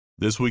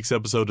This week's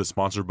episode is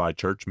sponsored by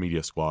Church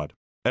Media Squad.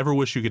 Ever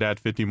wish you could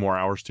add 50 more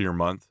hours to your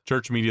month?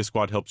 Church Media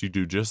Squad helps you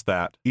do just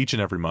that each and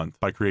every month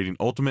by creating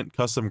ultimate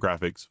custom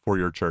graphics for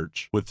your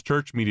church. With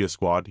Church Media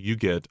Squad, you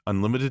get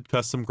unlimited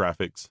custom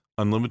graphics,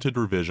 unlimited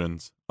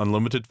revisions,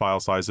 unlimited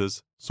file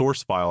sizes,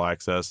 source file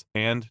access,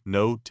 and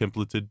no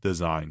templated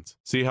designs.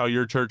 See how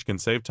your church can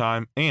save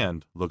time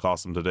and look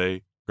awesome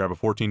today. Grab a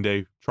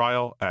 14-day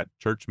trial at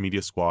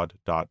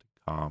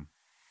churchmediasquad.com.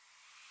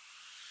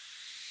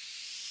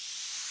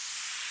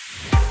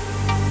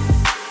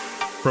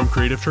 From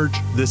Creative Church,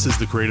 this is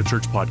the Creative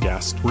Church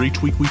Podcast, where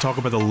each week we talk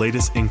about the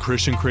latest in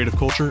Christian creative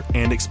culture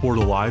and explore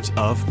the lives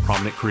of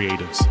prominent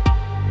creatives.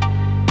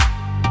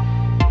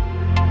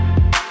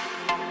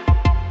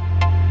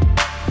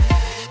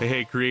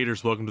 Hey,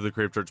 creators, welcome to the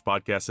Creative Church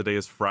Podcast. Today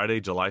is Friday,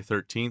 July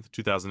 13th,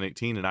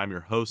 2018, and I'm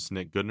your host,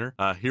 Nick Goodner.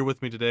 Here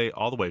with me today,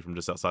 all the way from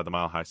just outside the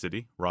Mile High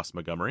City, Ross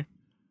Montgomery.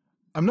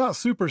 I'm not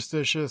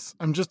superstitious.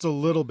 I'm just a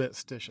little bit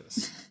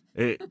stitious.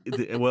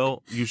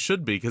 Well, you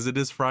should be, because it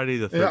is Friday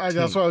the 13th. Yeah,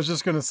 that's what I was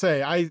just going to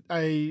say.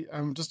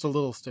 I'm just a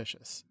little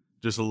stitious.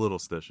 Just a little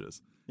stitious.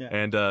 Yeah.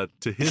 And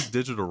to his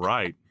digital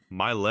right,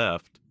 my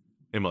left,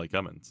 Emily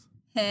Cummins.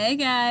 Hey,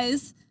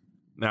 guys.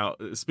 Now,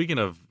 speaking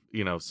of,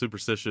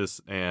 superstitious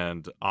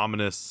and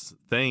ominous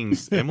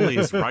things, Emily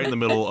is right in the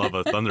middle of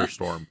a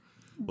thunderstorm.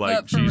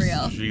 But for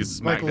real.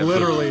 She's like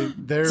literally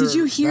there. Did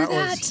you hear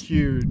that? Was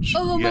huge.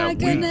 Oh my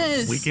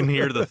goodness. We can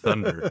hear the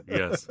thunder.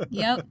 Yes.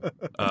 Yep.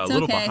 A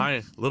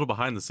little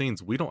behind the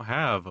scenes. We don't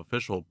have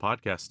official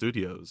podcast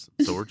studios,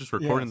 so we're just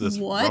recording this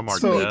from our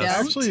So desk.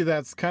 actually,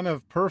 that's kind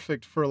of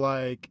perfect for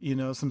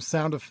some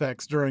sound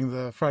effects during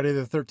the Friday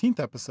the 13th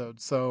episode.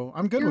 So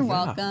I'm good You're with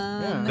welcome.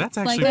 that. Yeah. That's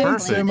actually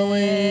Thanks, perfect.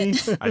 Emily.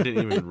 I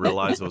didn't even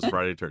realize it was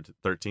Friday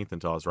 13th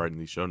until I was writing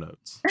these show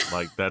notes.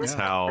 Like that's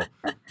how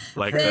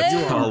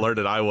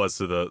alerted I was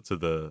to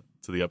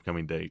the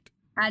upcoming date.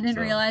 I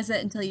didn't realize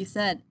it until you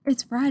said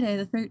it's Friday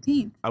the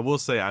 13th. I will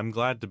say I'm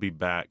glad to be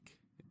back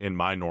in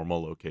my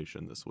normal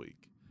location this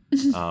week.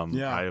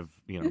 I have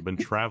been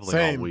traveling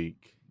all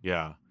week.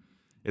 Yeah.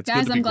 It's Guys,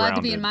 good to I'm be glad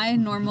grounded. to be in my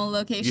normal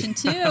location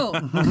too.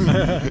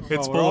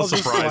 It's full of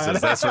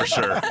surprises, that's for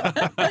sure.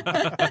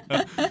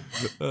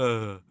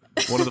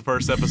 One of the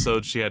first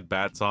episodes she had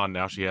bats on,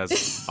 now she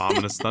has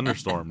ominous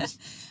thunderstorms.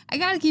 I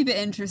gotta keep it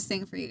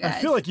interesting for you guys. I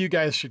feel like you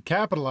guys should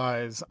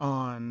capitalize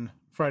on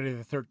Friday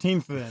the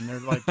 13th then. They're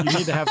like, you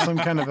need to have some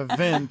kind of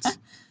event.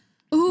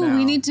 Ooh, now.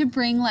 We need to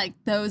bring like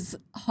those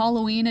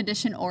Halloween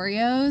edition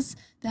Oreos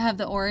that have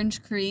the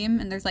orange cream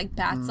and there's like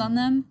bats on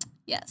them.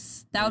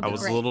 Yes, that would be great.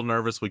 I was a little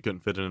nervous we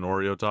couldn't fit in an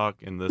Oreo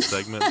talk in this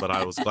segment, but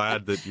I was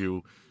glad that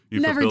you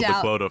Never fulfilled doubt.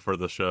 the quota for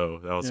the show.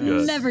 That was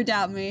good. Never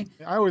doubt me.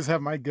 I always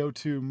have my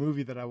go-to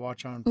movie that I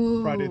watch on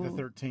Friday the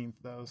 13th,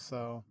 though.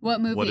 So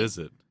what movie? What is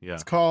it? Yeah,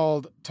 it's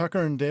called Tucker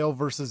and Dale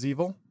versus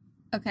Evil.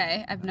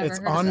 Okay, I've never heard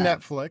of that. It's on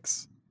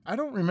Netflix. I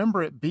don't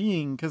remember it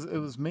being, because it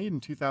was made in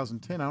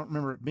 2010. I don't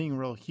remember it being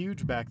real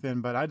huge back then,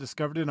 but I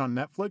discovered it on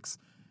Netflix,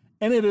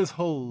 and it is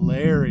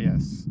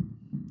hilarious.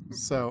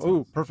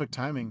 So, perfect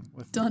timing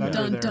with dun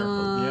dun there.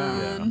 dun.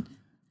 Yeah.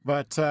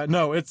 But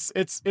no, it's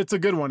a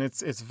good one.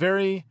 It's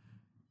very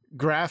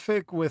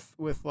graphic with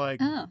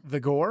the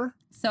gore.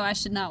 So I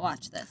should not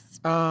watch this.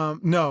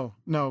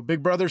 No.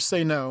 Big Brothers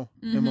say no,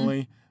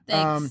 Emily.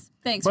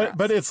 Thanks. Ross.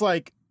 But it's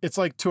like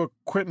to a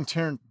Quentin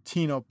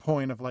Tarantino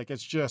point of like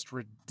it's just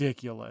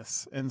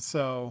ridiculous, and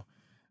so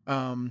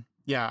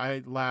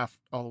I laughed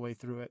all the way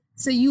through it.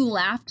 So you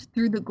laughed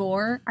through the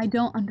gore? I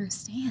don't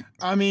understand.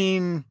 I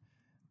mean,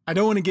 I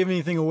don't want to give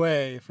anything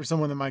away for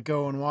someone that might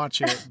go and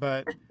watch it,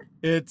 but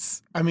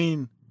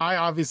I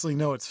obviously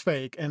know it's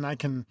fake, and I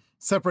can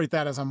separate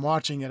that as I'm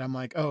watching it. I'm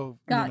like,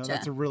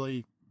 gotcha.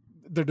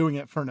 They're doing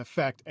it for an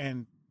effect,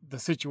 and the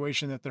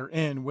situation that they're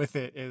in with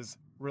it is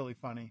really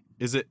funny.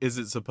 Is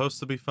it supposed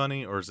to be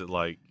funny, or is it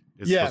like?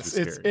 Yes,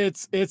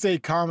 it's a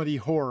comedy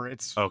horror.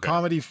 It's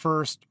comedy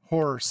first,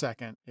 horror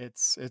second.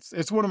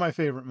 It's one of my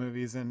favorite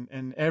movies,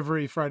 and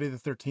every Friday the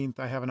 13th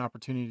I have an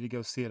opportunity to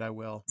go see it, I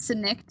will. So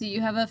Nick, do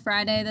you have a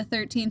Friday the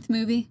 13th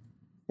movie?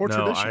 Or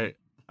tradition?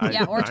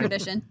 Or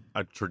tradition.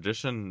 A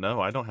tradition? No,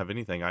 I don't have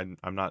anything.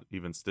 I'm not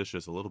even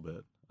stitious a little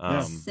bit.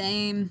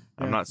 Same.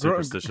 I'm not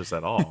superstitious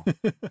at all.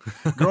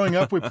 Growing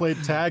up, we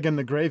played tag in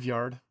the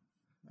graveyard.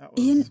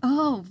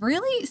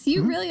 Really? So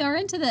you really are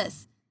into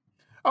this?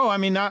 Oh, I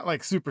mean, not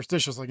like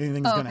superstitious, like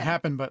anything's going to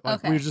happen, but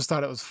like we just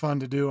thought it was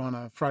fun to do on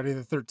a Friday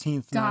the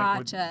 13th night.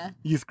 Gotcha.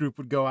 Youth group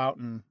would go out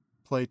and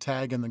play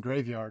tag in the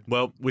graveyard.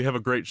 Well, we have a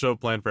great show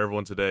planned for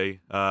everyone today.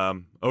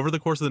 Over the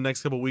course of the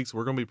next couple of weeks,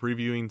 we're going to be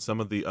previewing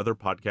some of the other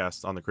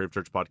podcasts on the Creative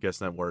Church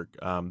Podcast Network.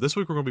 This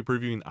week, we're going to be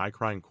previewing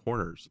iCrying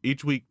Corners.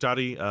 Each week,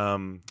 Toddy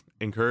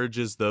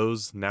encourages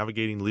those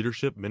navigating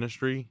leadership,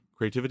 ministry,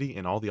 creativity,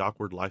 and all the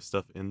awkward life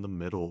stuff in the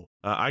middle.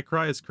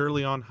 iCry is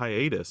currently on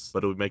hiatus,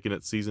 but it'll be making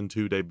its season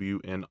 2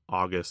 debut in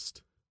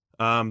August.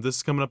 This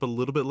is coming up a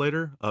little bit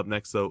later. Up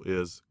next, though,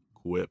 is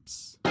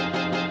Quips.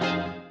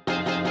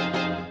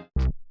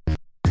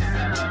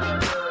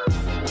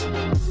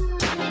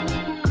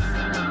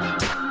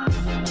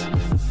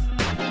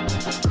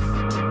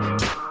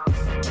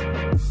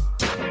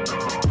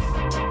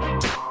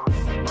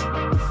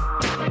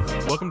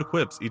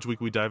 Quips. Each week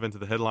we dive into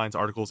the headlines,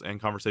 articles, and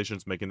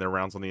conversations making their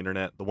rounds on the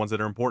internet, the ones that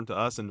are important to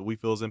us and we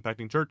feel is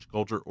impacting church,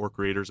 culture, or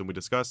creators, and we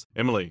discuss.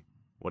 Emily,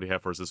 what do you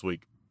have for us this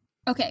week?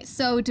 Okay,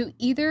 so do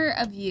either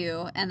of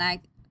you, and I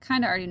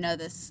kind of already know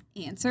this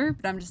answer,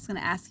 but I'm just going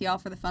to ask y'all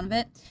for the fun of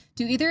it.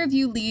 Do either of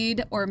you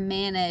lead or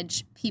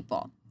manage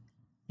people?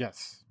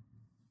 Yes.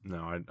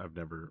 No, I've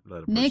never led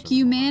a person. Nick,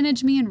 you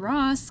manage me and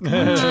Ross. Come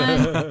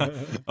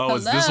on. Oh,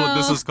 is this what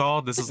this is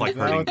called? This is like Is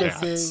that herding what this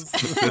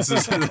cats.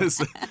 is? This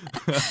is.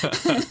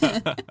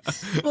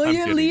 Well, I'm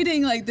you're kidding.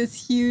 leading like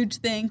this huge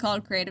thing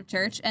called Creative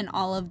Church and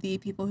all of the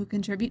people who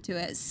contribute to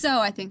it. So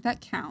I think that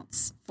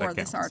counts for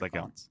this article. That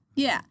counts.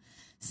 Yeah.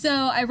 So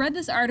I read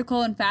this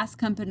article in Fast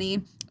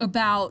Company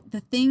about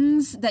the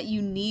things that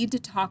you need to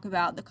talk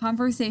about, the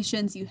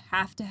conversations you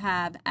have to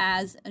have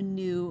as a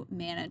new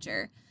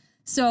manager.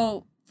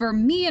 So for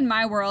me in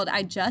my world,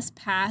 I just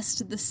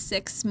passed the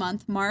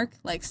 6-month mark,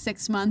 like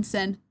 6 months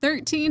and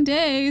 13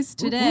 days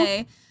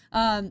today,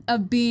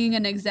 of being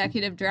an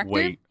executive director.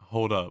 Wait,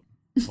 hold up.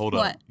 Hold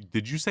What? up.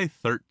 Did you say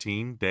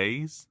 13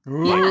 days?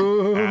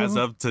 Ooh. As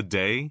of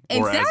today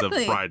or as of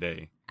Exactly.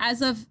 Friday?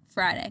 As of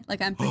Friday.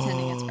 Like I'm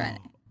pretending it's Friday.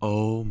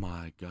 Oh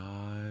my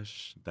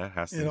gosh. That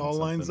has to It mean all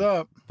lines something.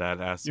 up. That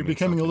has to You're mean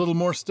becoming something. a little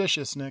more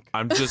stitious, Nick.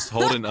 I'm just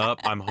holding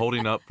up. I'm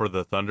holding up for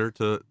the thunder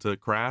to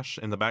crash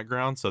in the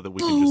background so that we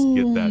can just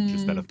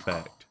get that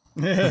effect.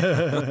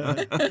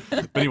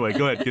 But anyway,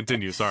 go ahead.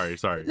 Continue. Sorry.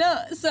 No,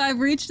 so I've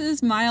reached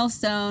this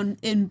milestone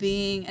in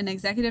being an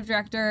executive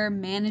director,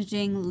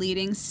 managing,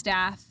 leading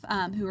staff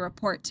who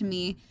report to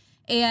me.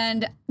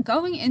 And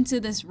going into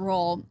this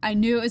role, I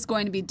knew it was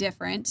going to be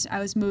different. I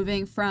was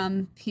moving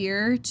from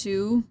peer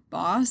to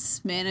boss,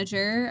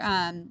 manager,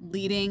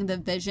 leading the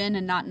vision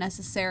and not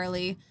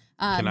necessarily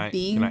Can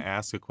being... I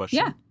ask a question?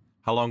 Yeah.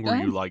 How long Go were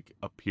you ahead. like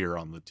a peer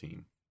on the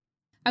team?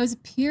 I was a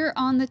peer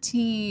on the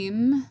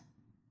team.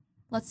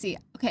 Let's see.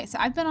 Okay, so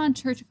I've been on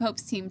Church of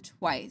Hope's team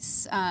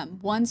twice.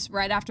 Once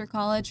right after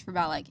college for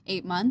about like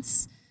 8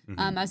 months.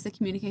 I was the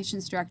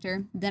communications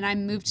director. Then I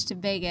moved to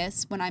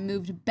Vegas. When I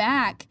moved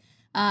back,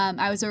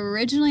 I was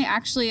originally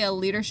actually a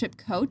leadership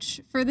coach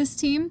for this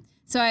team.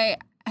 So I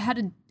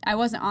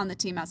wasn't on the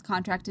team. I was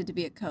contracted to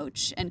be a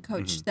coach and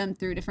coached them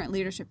through different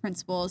leadership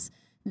principles.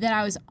 Then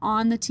I was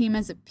on the team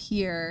as a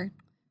peer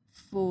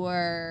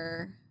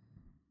for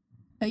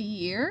a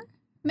year,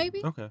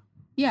 maybe. Okay.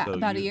 Yeah, So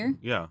about a year.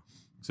 Yeah.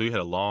 So you had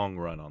a long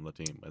run on the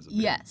team as a peer.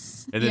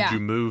 Yes. And then yeah. did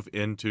you move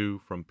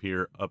from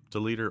peer up to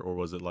leader, or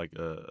was it like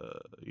a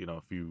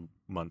few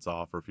months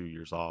off or a few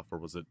years off, or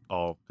was it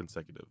all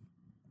consecutive?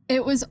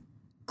 It was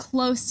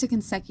close to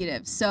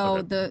consecutive. So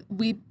Okay.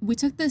 we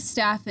took the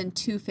staff in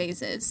 2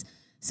 phases.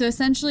 So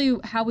essentially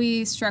how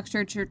we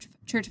structured Church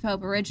of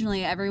Hope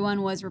originally,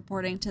 everyone was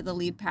reporting to the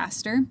lead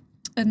pastor.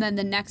 And then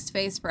the next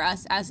phase for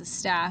us as a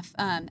staff,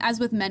 as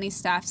with many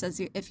staffs,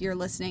 if you're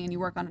listening and you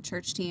work on a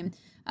church team,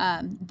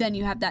 then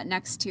you have that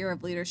next tier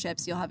of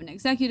leaderships. You'll have an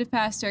executive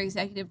pastor,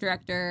 executive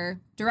director,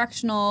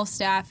 directional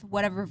staff,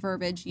 whatever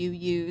verbiage you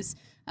use.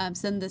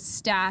 So then the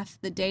staff,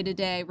 the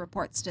day-to-day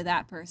reports to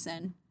that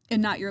person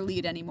and not your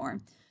lead anymore.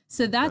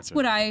 So that's Gotcha.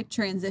 what I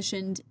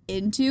transitioned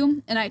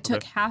into. And I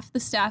took half the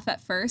staff at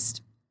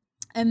first.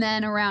 And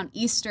then around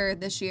Easter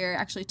this year,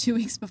 actually 2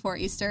 weeks before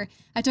Easter,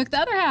 I took the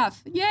other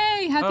half.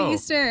 Yay! Happy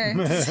Easter!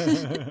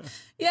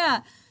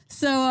 Yeah.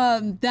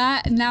 So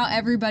that now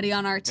everybody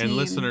on our team And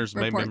listeners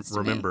may reports to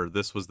me. remember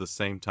this was the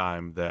same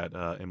time that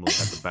Emily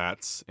had the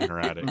bats in her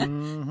attic.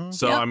 Mhm.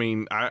 So Yep. I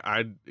mean,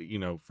 I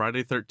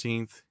Friday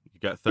 13th, you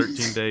got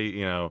 13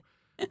 day.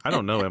 I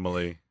don't know,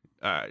 Emily.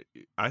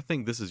 I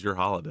think this is your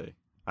holiday.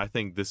 I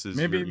think this is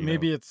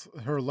Maybe it's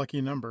her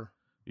lucky number.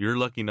 your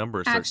lucky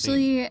number is 13.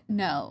 Actually,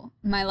 no.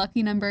 My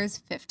lucky number is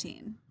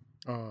 15.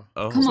 Oh,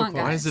 Oh, Come so on,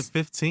 why is guys. it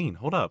 15?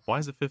 Hold up. Why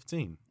is it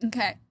 15?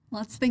 Okay,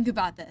 let's think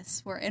about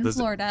this. We're in Does it-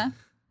 Florida.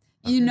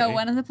 You know Okay.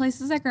 one of the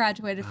places I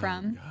graduated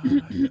from.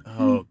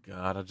 Oh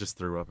God, I just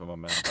threw up in my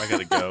mouth. I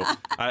gotta go.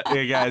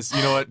 Hey guys,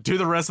 you know what? Do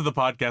the rest of the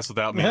podcast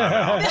without me. I'm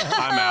out.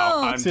 I'm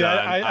out. I'm see, done.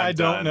 I I'm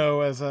don't done.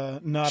 know as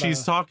a not.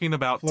 She's talking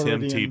about Tim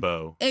Floridian.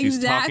 Tebow.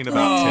 She's talking Exactly.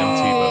 about Tim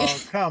Oh,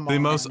 Tebow. come on. The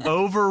most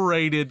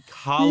overrated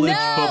college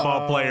No.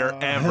 football player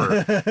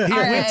ever. He went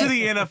right. to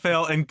the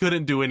NFL and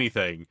couldn't do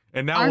anything.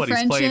 And now Our what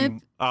he's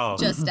playing. Oh,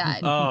 Just died.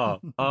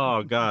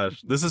 oh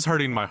gosh. This is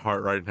hurting my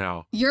heart right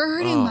now. You're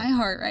hurting Oh. my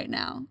heart right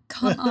now.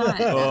 Come on.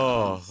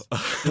 Oh.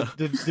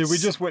 Did we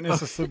just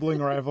witness a sibling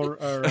rival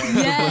or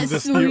Yes,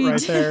 dispute we right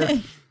did.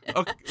 there?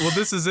 Okay, well,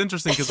 this is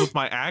interesting because with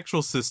my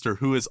actual sister,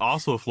 who is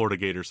also a Florida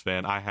Gators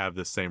fan, I have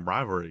this same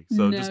rivalry.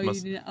 So no, just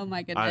must. you didn't. Oh my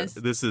I, goodness.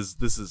 this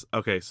is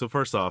okay. So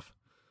first off,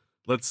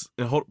 let's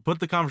put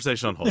the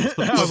conversation on hold. Let's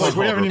put the I was quip like, on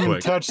we hold haven't real even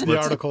quick. touched the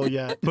Let's article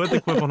yet. Put the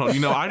quip on hold.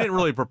 I didn't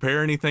really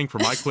prepare anything for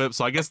my quip,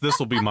 so I guess this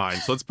will be mine.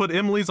 So let's put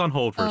Emily's on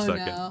hold for a oh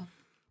second. no.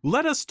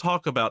 Let us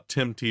talk about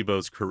Tim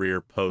Tebow's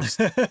career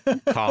post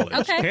college.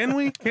 Okay. Can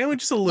we? Can we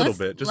just a little let's,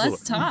 bit? Just a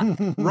let's little.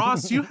 talk.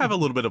 Ross, you have a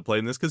little bit of play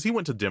in this because he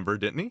went to Denver,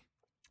 didn't he?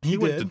 He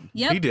went did. to.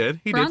 Yep. He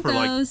did. He did for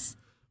Broncos.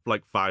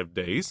 like 5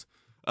 days.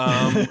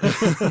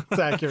 It's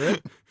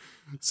accurate.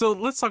 So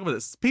let's talk about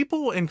this.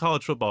 People in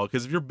college football,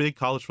 because if you're a big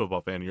college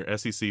football fan, you're an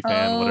SEC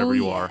fan, whatever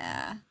you are.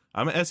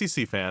 I'm an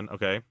SEC fan,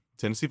 okay?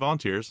 Tennessee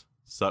Volunteers.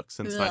 Sucks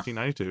since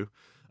 1992.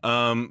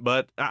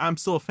 But I'm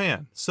still a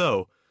fan.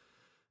 So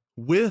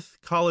with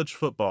college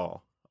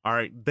football, all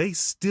right, they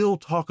still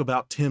talk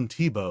about Tim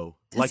Tebow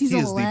like he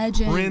is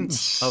the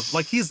prince of,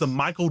 like he's the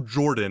Michael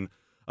Jordan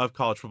of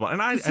college football.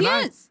 And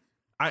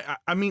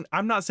I mean,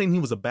 I'm not saying he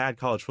was a bad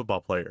college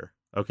football player,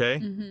 okay?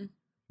 Mm-hmm.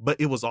 But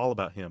it was all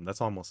about him.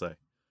 That's all I'm going to say.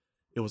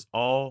 It was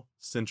all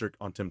centric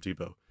on Tim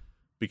Tebow.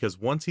 Because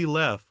once he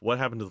left, what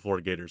happened to the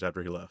Florida Gators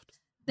after he left?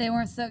 They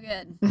weren't so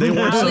good. They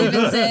weren't so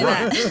good.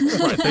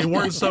 Right. They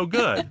weren't so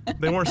good.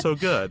 They weren't so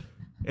good.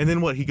 And then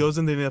what? He goes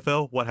into the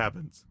NFL. What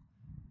happens?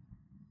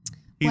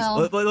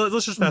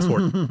 Let's just fast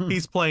forward.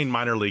 He's playing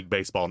minor league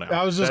baseball now.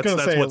 I was just going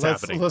to say, what's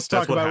happening. Let's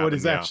talk about what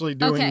he's actually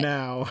doing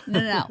now.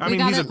 No. I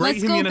mean, he's a great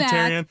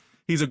humanitarian.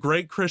 He's a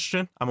great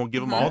Christian. I'm going to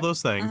give him all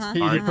those things.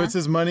 He puts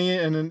his money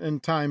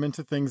and time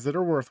into things that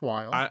are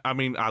worthwhile. I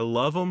mean, I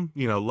love him.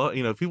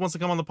 If he wants to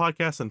come on the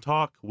podcast and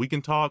talk, we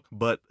can talk.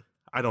 But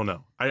I don't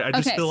know. I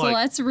just feel like... So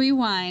let's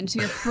rewind to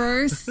your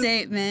first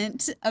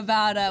statement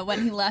about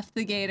when he left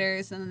the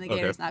Gators and then the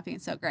Gators not being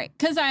so great.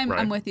 Because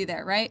I'm with you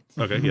there, right?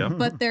 Okay, yeah.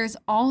 But there's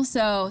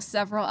also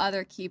several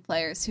other key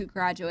players who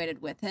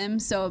graduated with him.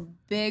 So a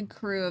big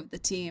crew of the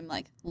team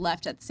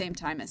left at the same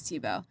time as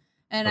Tebow.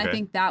 And I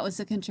think that was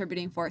a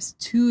contributing force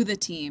to the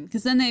team.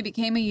 Because then they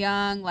became a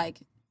young,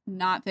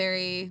 not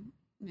very...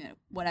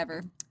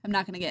 whatever. I'm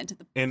not going to get into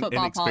the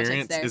football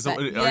politics there.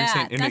 Are you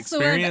saying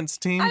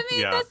inexperienced team? I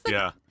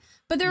mean,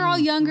 but they're all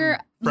younger,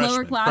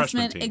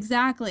 lowerclassmen.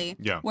 Exactly.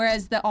 Yeah.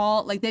 Whereas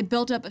they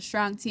built up a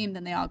strong team,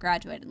 then they all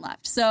graduated and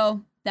left.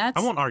 So that's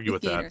I won't argue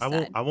with that.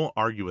 I won't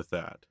argue with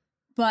that.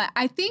 But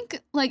I think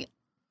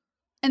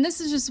and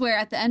this is just where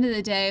at the end of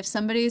the day, if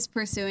somebody is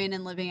pursuing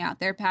and living out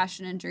their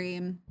passion and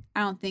dream, I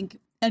don't think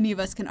any of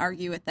us can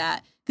argue with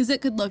that because it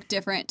could look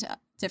different to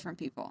different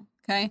people.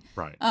 Okay.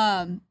 Right.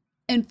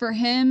 And for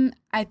him,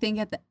 I think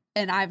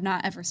and I've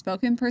not ever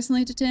spoken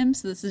personally to Tim,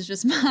 so this is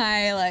just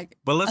my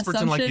But let's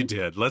assumption. pretend like you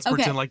did. Let's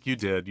pretend like you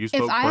did. You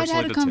spoke personally to Tim. If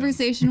I had a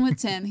conversation with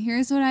Tim,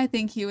 here's what I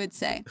think he would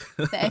say.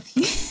 That if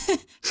he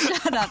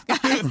shut up,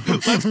 guys.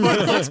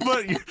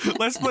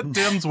 let's put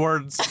Tim's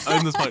words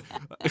in this point.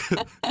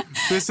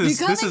 This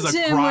is a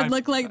Tim crime. Would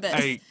look like this.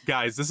 Hey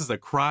guys, this is a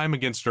crime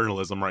against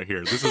journalism right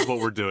here. This is what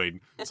we're doing.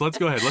 So let's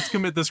go ahead. Let's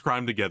commit this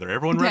crime together.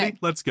 Everyone ready?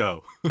 Let's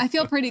go. I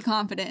feel pretty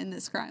confident in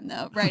this crime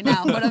though. Right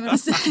now, what I'm going to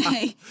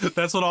say.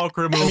 That's what all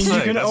criminals say.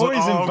 You can That's always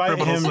what all invite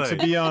him say. to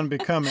be on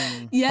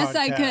Becoming. Yes, podcast.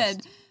 I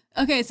could.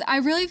 Okay, so I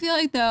really feel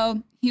like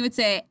though he would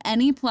say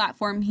any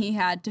platform he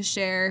had to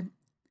share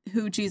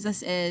who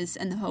Jesus is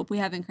and the hope we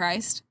have in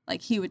Christ,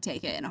 he would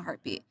take it in a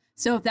heartbeat.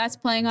 So if that's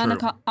playing on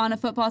a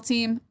football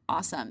team,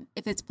 awesome.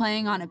 If it's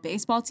playing on a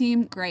baseball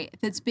team, great.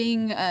 If it's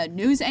being a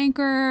news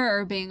anchor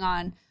or being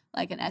on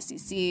an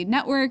SEC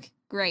network,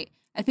 great.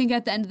 I think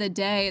at the end of the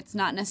day, it's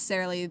not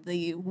necessarily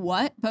the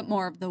what, but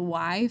more of the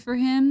why for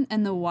him.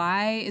 And the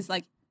why is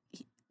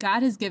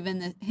God has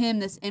given him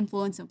this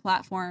influence and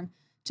platform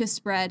to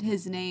spread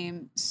his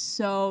name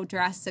so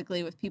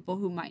drastically with people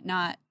who might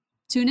not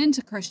tune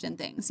into Christian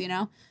things,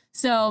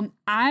 So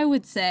I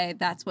would say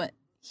that's what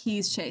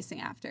he's chasing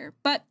after,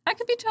 but I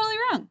could be totally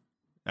wrong.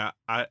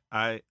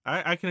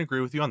 I can agree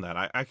with you on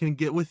that. I can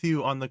get with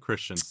you on the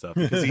Christian stuff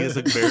because he is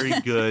a very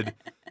good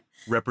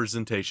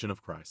representation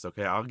of Christ.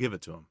 Okay, I'll give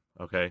it to him.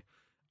 Okay,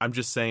 I'm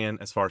just saying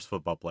as far as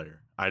football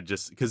player,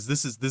 because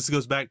this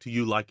goes back to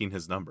you liking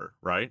his number,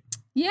 right?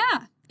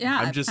 Yeah.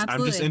 I'm just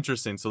absolutely.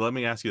 interested. So let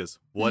me ask you this: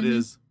 what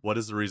is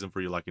the reason for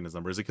you liking his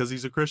number? Is it because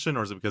he's a Christian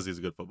or is it because he's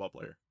a good football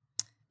player?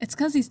 It's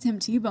because he's Tim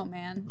Tebow,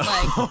 man.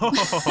 That's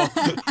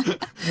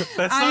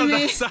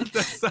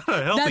not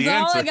a healthy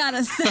answer. That's all I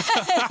gotta say.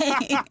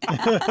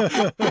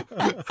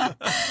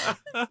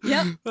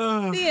 Yep.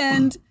 The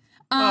end.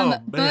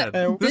 Man,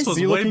 but this was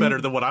way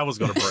better than what I was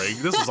going to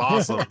bring. This is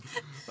awesome.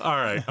 All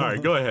right,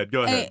 go ahead.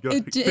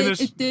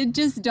 It did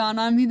just dawn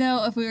on me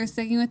though. If we were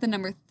sticking with the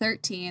number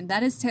 13,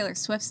 that is Taylor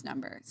Swift's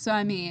number. So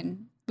I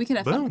mean, we could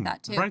have fun with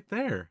that too. Right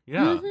there,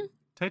 yeah. Mm-hmm.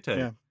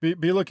 Tay-Tay. Yeah,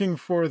 be looking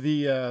for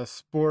the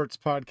sports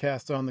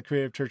podcast on the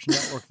Creative Church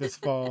Network this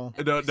fall.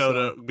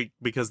 No,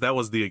 because that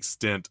was the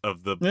extent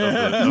of the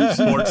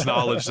sports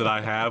knowledge that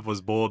I have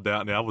was boiled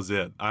down. That was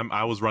it.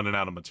 I was running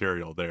out of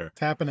material there.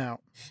 Tapping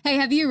out. Hey,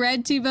 have you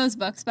read Tebow's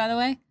books, by the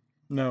way?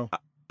 No.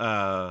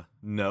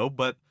 No,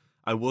 but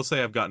I will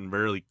say I've gotten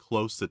very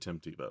close to Tim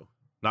Tebow.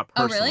 Not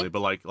personally,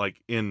 but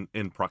like in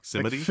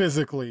proximity,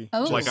 physically.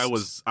 Oh, I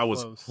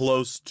was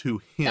close to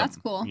him. That's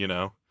cool.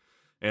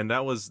 And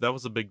that was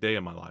a big day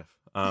in my life.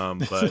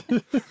 But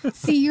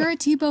see, you're a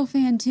Tebow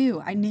fan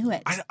too. I knew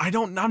it.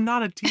 I'm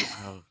not a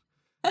Tebow.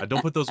 I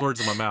don't put those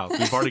words in my mouth.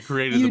 We've already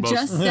created You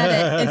just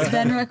said it. It's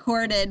been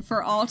recorded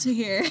for all to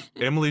hear.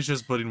 Emily's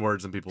just putting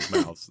words in people's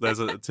mouths. There's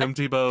Tim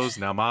Tebow's,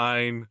 now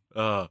mine.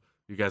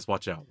 You guys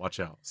watch out.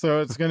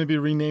 So it's going to be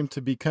renamed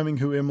to Becoming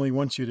Who Emily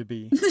Wants You to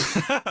Be.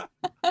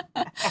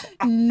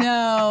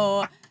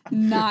 No.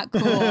 Not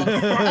cool.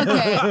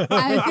 Okay,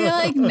 I feel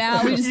like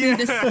now we just need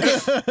to.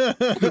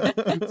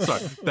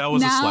 Sorry, that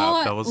was a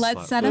slap. That was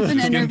let's a slap. set up an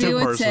It's getting interview too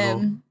with personal.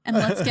 Tim and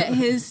let's get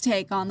his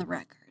take on the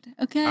record.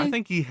 Okay. I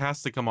think he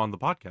has to come on the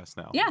podcast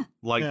now. Yeah.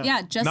 Like,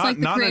 Yeah, just not, like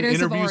the not an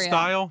creators of interview Oreo.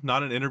 style,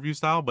 not an interview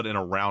style, but in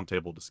a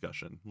roundtable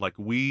discussion. Like,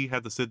 we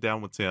had to sit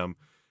down with Tim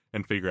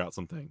and figure out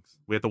some things.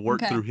 We had to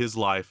work Okay. through his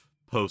life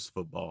post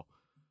football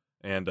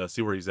and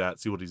see where he's at,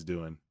 see what he's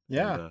doing.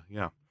 Yeah. And,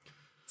 yeah.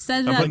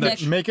 Set it I'm up, putting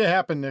that- Nick. Make it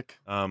happen, Nick.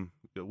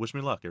 Wish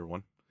me luck,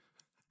 everyone.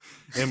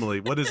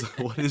 Emily, what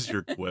is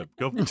your quip?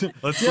 Go.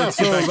 Let's Yeah, get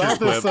so back to about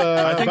your this, quip.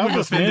 I think about we've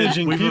this offended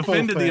managing people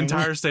the thing.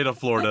 entire state of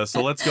Florida.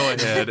 So let's go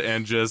ahead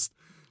and just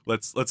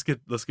let's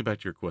get back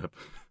to your quip.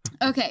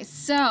 Okay,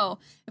 so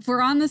if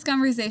we're on this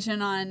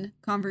conversation on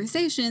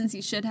conversations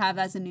you should have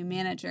as a new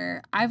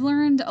manager, I've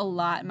learned a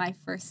lot in my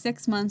first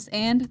 6 months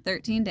and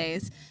 13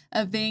 days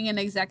of being an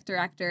exec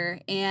director.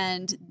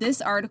 And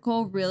this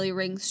article really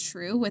rings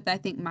true with, I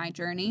think, my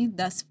journey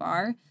thus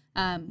far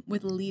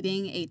with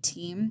leading a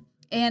team.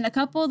 And a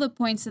couple of the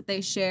points that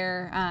they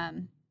share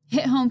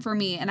hit home for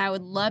me. And I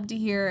would love to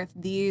hear if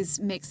these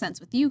make sense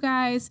with you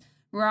guys.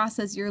 Ross,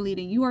 as you're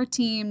leading your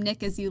team,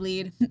 Nick, as you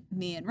lead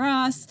me and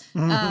Ross.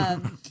 So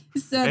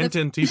And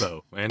Tim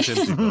Tebow.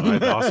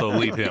 I'd also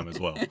lead him as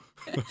well.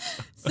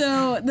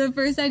 So the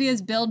first idea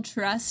is build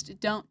trust.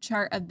 Don't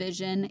chart a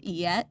vision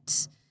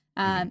yet.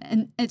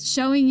 And it's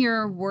showing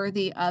you're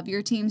worthy of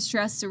your team's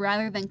trust. So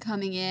rather than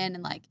coming in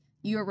and like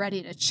you're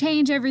ready to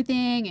change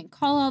everything and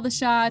call all the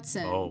shots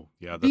and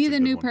That's be a the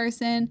good new one.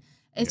 person,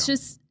 it's Yeah.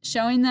 just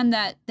showing them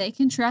that they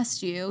can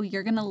trust you.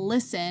 You're going to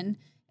listen.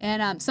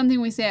 And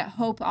something we say at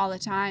Hope all the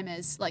time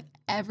is like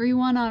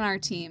everyone on our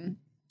team,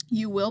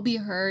 you will be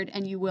heard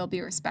and you will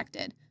be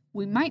respected.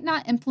 We might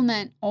not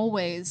implement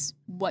always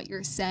what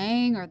you're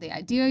saying or the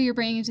idea you're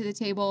bringing to the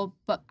table,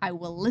 but I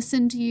will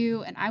listen to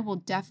you and I will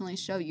definitely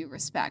show you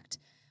respect.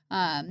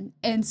 And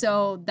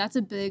so that's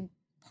a big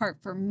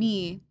part for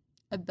me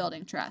of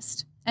building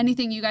trust.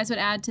 Anything you guys would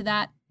add to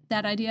that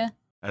idea?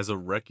 As a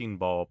wrecking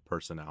ball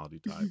personality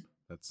type.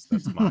 That's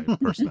my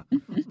person.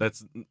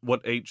 That's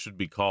what 8 should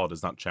be called.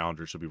 Is not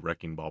challenger. It should be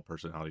wrecking ball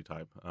personality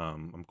type.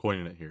 I'm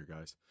coining it here,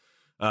 guys.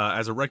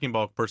 As a wrecking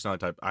ball personality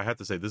type, I have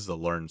to say this is a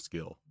learned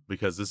skill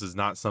because this is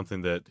not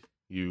something that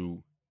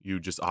you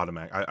just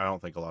automatic. I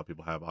don't think a lot of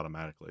people have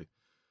automatically.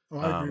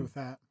 Well, I agree with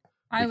that.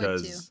 I would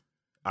too. Because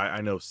I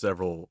know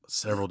several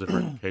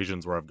different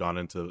occasions where I've gone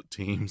into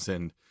teams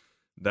and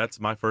that's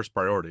my first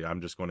priority.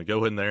 I'm just going to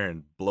go in there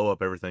and blow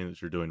up everything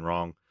that you're doing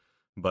wrong.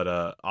 But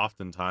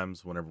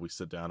oftentimes, whenever we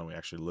sit down and we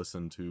actually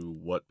listen to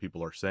what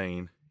people are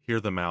saying, hear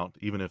them out,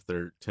 even if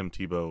their Tim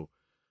Tebow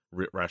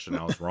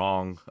rationale is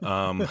wrong,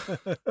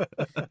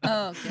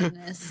 Oh,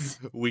 goodness.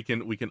 we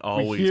can We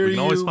always hear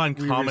find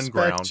you, we common respect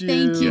ground. you.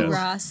 Thank you, Yes.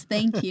 Ross.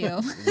 Thank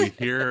you.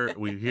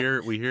 we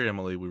hear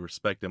Emily, we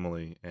respect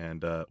Emily,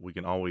 and we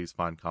can always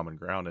find common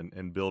ground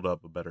and build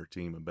up a better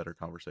team, a better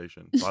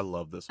conversation. So I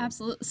love this one.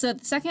 Absolutely. So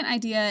the second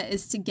idea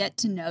is to get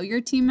to know your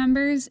team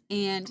members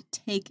and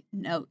take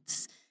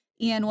notes.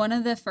 And one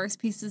of the first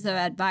pieces of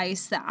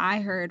advice that I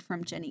heard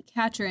from Jenny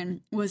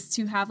Catron was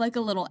to have like a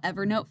little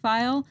Evernote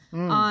file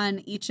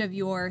on each of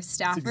your That's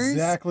staffers.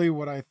 exactly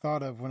what I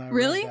thought of when I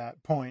Really? read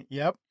that point.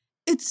 Yep.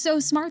 It's so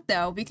smart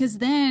though, because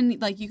then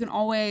like you can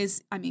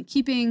always,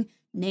 keeping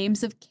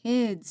names of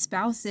kids,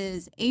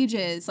 spouses,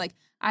 ages. Like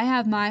I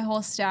have my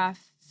whole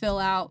staff fill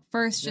out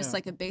first just Yeah.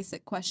 like a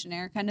basic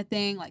questionnaire kind of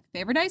thing, like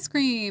favorite ice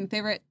cream,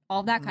 favorite,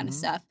 all that kind of Mhm.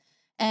 stuff.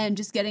 And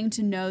just getting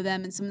to know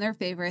them and some of their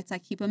favorites. I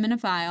keep them in a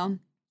file.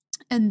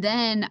 And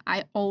then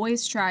I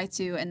always try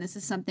to, and this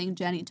is something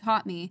Jenny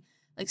taught me,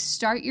 like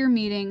start your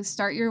meetings,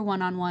 start your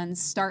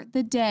one-on-ones, start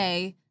the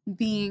day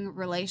being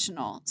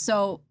relational.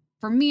 So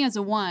for me as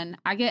a 1,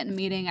 I get in a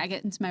meeting, I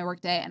get into my work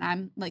day and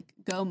I'm like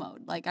go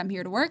mode. Like I'm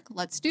here to work.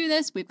 Let's do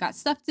this. We've got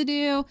stuff to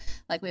do.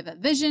 Like we have a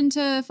vision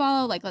to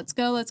follow. Like let's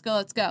go, let's go,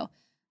 let's go.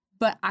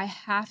 But I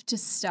have to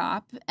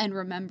stop and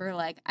remember,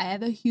 like, I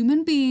have a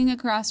human being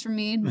across from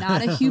me,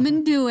 not a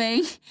human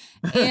doing,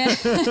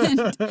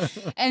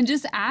 and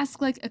just ask,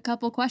 like, a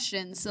couple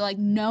questions. So, like,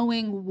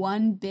 knowing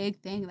one big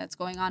thing that's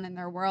going on in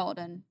their world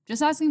and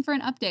just asking for an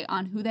update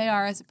on who they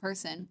are as a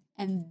person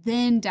and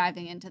then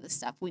diving into the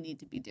stuff we need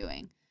to be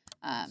doing.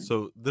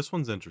 So this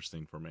one's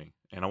interesting for me,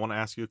 and I want to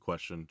ask you a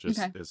question, just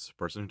Okay. as a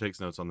person who takes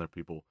notes on their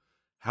people.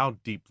 How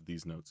deep do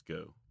these notes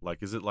go?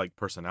 Like, is it like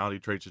personality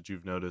traits that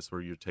you've noticed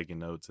where you're taking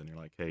notes and you're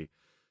like, hey,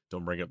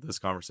 don't bring up this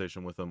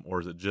conversation with them? Or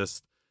is it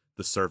just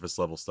the surface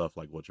level stuff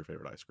like what's your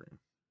favorite ice cream?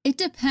 It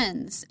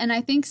depends. And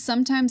I think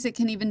sometimes it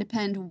can even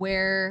depend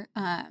where,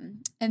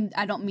 and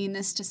I don't mean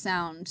this to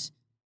sound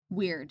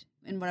weird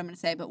in what I'm going to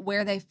say, but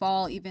where they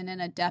fall even in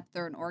a depth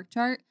or an org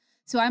chart.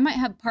 So I might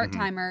have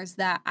part-timers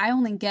that I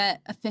only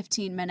get a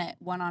 15-minute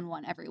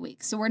one-on-one every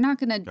week. So we're not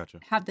going to Gotcha.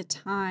 have the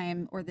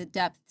time or the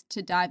depth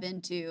to dive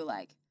into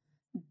like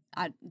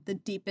the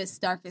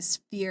deepest,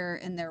 darkest fear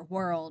in their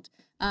world.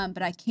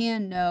 But I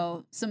can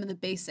know some of the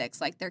basics,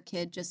 like their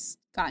kid just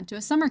got into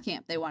a summer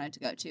camp they wanted to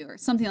go to or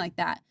something like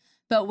that.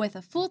 But with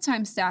a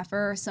full-time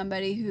staffer or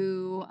somebody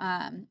who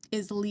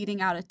is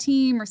leading out a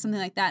team or something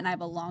like that, and I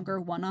have a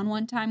longer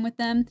one-on-one time with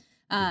them,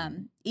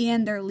 and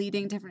they're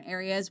leading different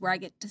areas where I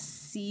get to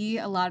see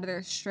a lot of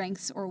their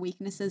strengths or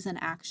weaknesses in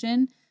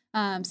action.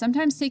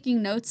 Sometimes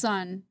taking notes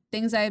on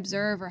things I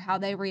observe or how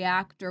they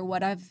react or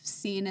what I've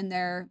seen in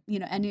their,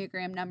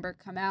 Enneagram number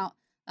come out.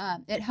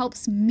 It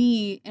helps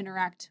me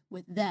interact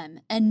with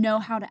them and know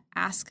how to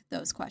ask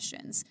those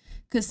questions.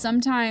 Because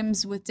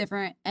sometimes with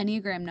different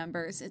Enneagram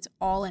numbers, it's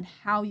all in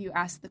how you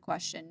ask the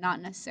question, not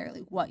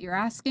necessarily what you're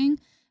asking.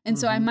 And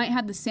so I might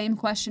have the same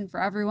question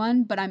for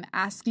everyone, but I'm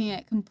asking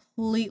it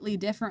completely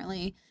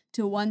differently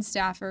to one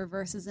staffer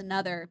versus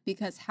another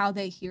because how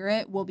they hear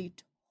it will be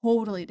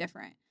totally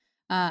different.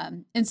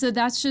 And so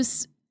that's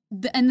just,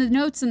 and the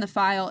notes in the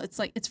file,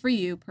 it's for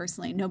you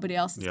personally. Nobody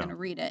else is going to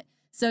read it.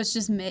 So it's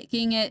just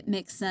making it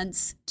make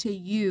sense to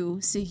you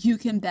so you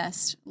can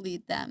best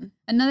lead them.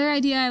 Another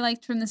idea I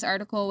liked from this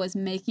article was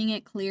making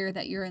it clear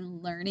that you're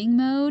in learning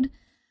mode,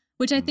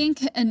 which I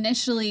think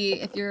initially,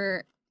 if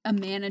you're a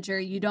manager,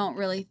 you don't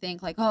really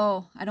think like,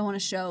 oh, I don't want to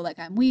show like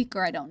I'm weak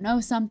or I don't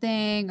know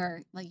something,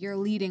 or like you're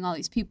leading all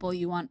these people.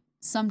 You want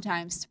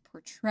sometimes to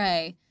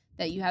portray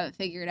that you have it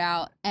figured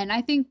out. And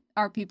I think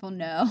our people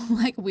know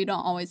like we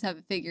don't always have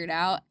it figured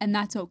out, and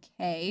that's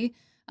okay.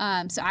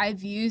 So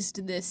I've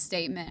used this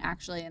statement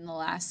actually in the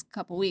last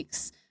couple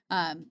weeks.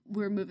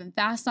 We were moving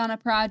fast on a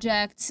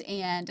project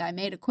and I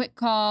made a quick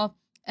call.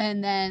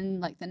 And then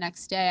like the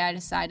next day I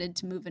decided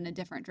to move in a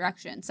different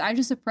direction. So I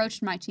just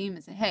approached my team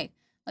and said, hey,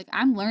 like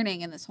I'm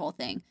learning in this whole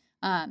thing.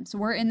 So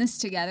we're in this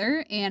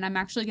together and I'm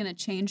actually going to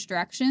change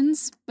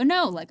directions. But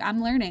no, like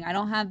I'm learning. I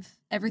don't have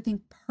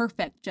everything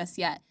perfect just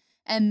yet.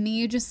 And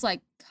me just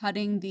like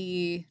cutting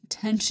the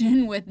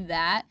tension with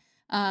that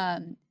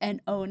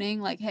and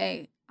owning like,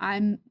 hey,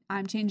 I'm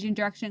changing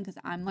direction because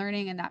I'm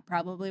learning, and that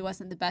probably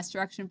wasn't the best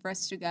direction for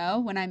us to go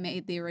when I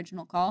made the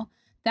original call.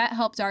 That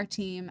helped our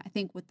team, I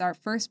think, with our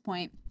first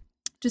point,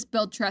 just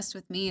build trust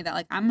with me that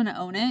like I'm going to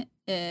own it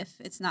if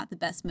it's not the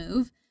best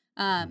move.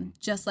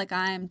 Just like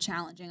I'm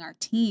challenging our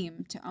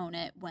team to own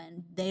it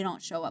when they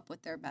don't show up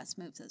with their best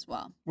moves as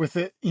well. With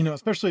it,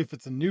 especially if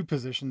it's a new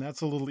position, that's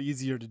a little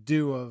easier to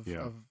do of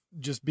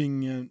just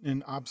being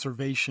in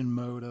observation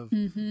mode of,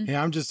 hey,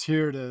 I'm just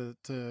here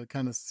to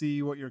kind of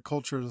see what your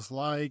culture is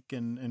like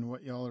and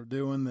what y'all are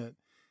doing that,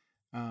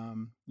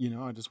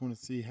 I just want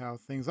to see how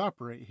things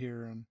operate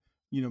here. And,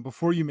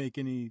 before you make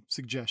any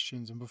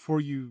suggestions and before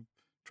you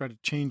try to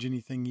change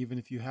anything, even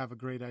if you have a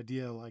great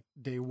idea like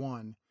day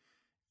one,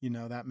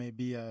 that may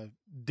be a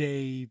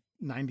day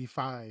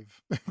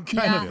 95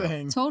 kind of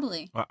thing.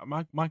 Totally.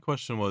 My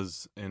question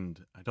was,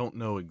 and I don't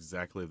know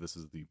exactly if this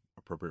is the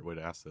appropriate way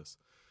to ask this,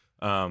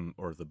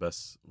 or the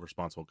best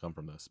response will come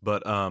from this,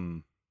 but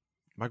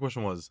my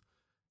question was,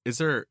 is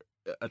there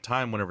a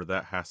time whenever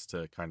that has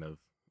to kind of,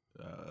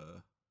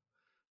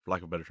 for lack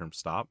of a better term,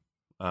 stop?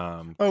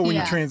 When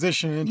you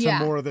transition into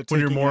more of the taking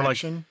when you're more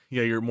action.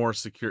 you're more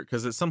secure,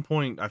 because at some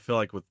point I feel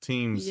like with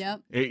teams,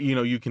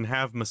 you can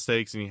have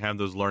mistakes and you have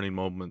those learning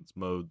moments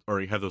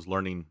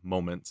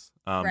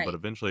but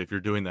eventually if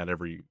you're doing that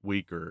every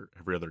week or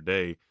every other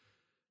day,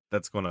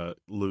 that's gonna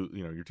lose,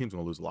 your team's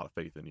gonna lose a lot of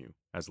faith in you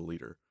as a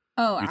leader.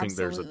 Do you think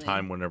there's a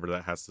time whenever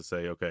that has to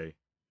say, okay,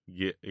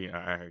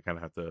 I kind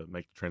of have to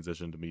make the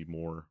transition to be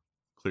more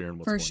clear in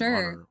what's going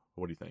on, or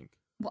what do you think?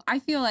 Well, I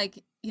feel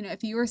like,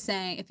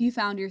 if you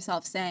found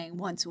yourself saying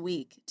once a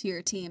week to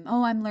your team,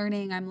 oh, I'm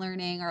learning,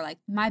 or like,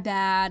 my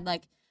bad,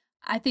 like,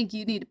 I think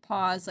you need to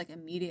pause like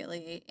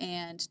immediately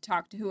and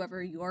talk to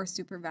whoever your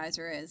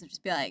supervisor is and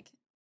just be like,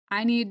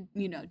 I need,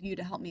 you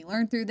to help me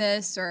learn through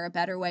this, or a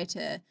better way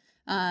to,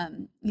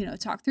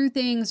 talk through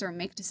things or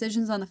make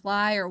decisions on the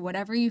fly, or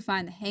whatever you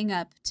find the hang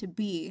up to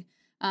be.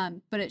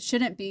 But it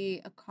shouldn't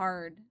be a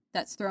card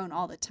that's thrown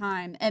all the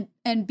time.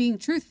 And being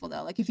truthful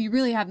though, like if you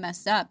really have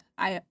messed up,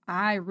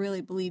 I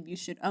really believe you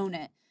should own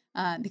it,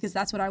 because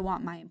that's what I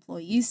want my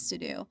employees to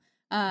do.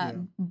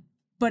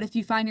 But if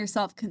you find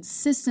yourself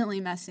consistently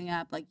messing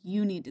up, like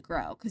you need to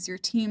grow, because your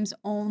team's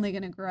only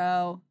going to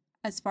grow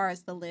as far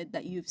as the lid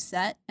that you've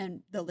set,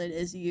 and the lid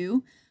is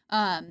you.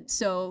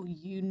 So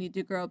you need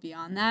to grow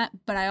beyond that.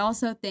 But I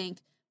also think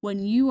when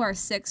you are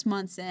 6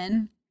 months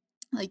in,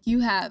 like you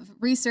have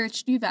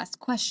researched, you've asked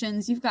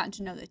questions, you've gotten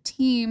to know the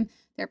team,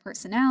 their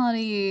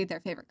personality, their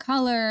favorite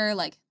color,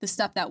 like the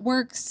stuff that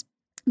works,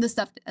 the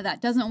stuff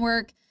that doesn't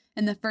work.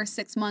 In the first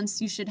 6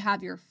 months, you should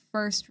have your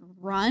first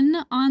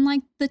run on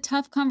like the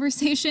tough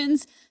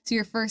conversations. So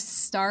your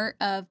first start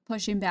of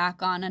pushing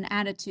back on an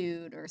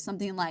attitude or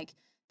something like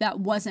that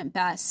wasn't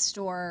best,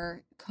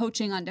 or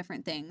coaching on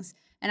different things.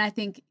 And I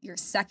think your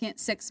second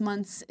 6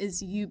 months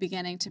is you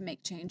beginning to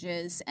make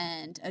changes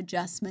and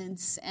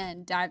adjustments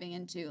and diving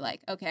into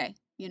like, okay,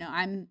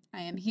 I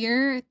am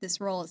here. This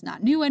role is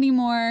not new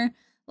anymore.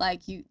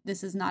 Like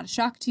this is not a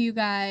shock to you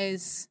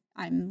guys.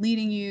 I'm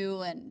leading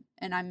you and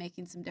I'm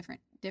making some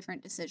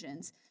different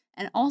decisions.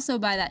 And also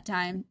by that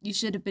time, you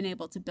should have been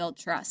able to build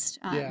trust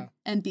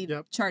and be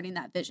charting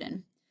that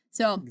vision.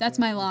 So that's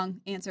my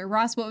long answer.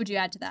 Ross, what would you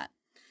add to that?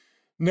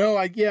 No,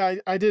 I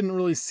didn't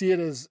really see it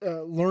as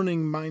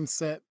learning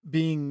mindset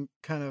being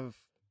kind of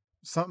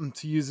something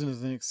to use it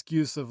as an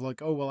excuse of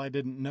like, oh, well, I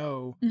didn't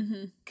know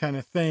kind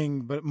of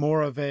thing, but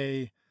more of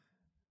a,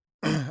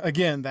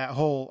 again, that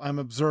whole I'm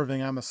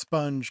observing, I'm a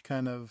sponge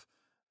kind of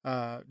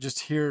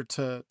just here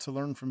to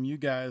learn from you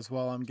guys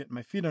while I'm getting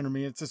my feet under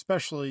me. It's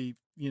especially,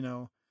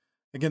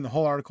 again, the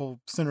whole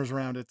article centers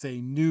around it's a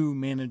new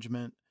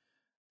management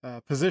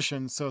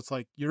position. So it's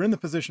like you're in the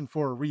position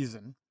for a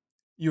reason.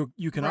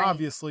 You can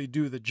obviously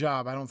do the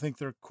job. I don't think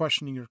they're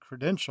questioning your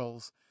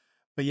credentials,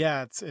 but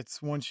yeah,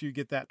 it's once you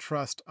get that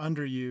trust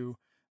under you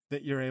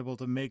that you're able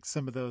to make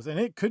some of those. And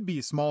it could be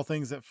small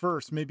things at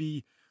first.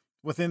 Maybe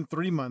within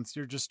 3 months,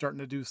 you're just starting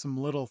to do some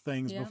little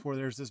things before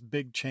there's this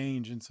big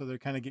change. And so they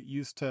kind of get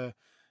used to,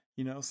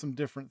 some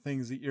different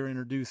things that you're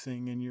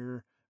introducing, and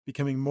you're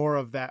becoming more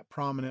of that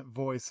prominent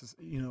voice,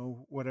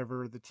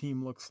 whatever the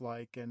team looks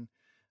like. And,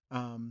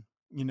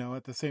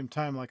 at the same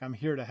time, like I'm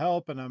here to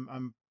help, and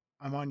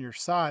I'm on your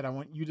side. I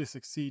want you to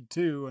succeed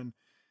too. And,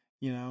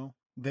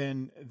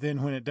 then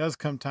when it does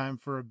come time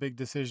for a big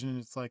decision,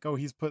 it's like, oh,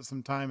 he's put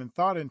some time and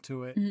thought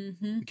into it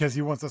because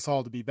he wants us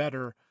all to be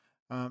better.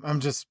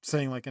 I'm just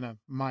saying, like in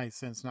my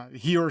sense, not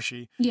he or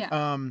she,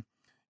 because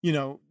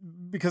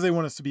they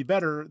want us to be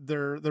better.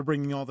 They're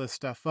bringing all this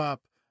stuff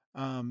up.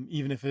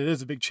 Even if it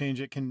is a big change,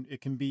 it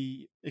can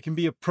be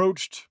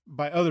approached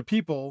by other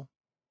people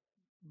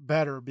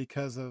better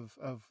because of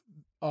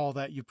all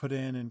that you put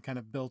in and kind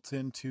of built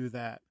into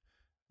that,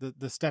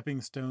 the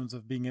stepping stones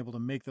of being able to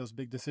make those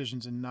big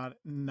decisions, and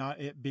not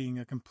it being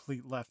a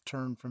complete left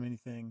turn from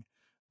anything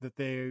that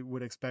they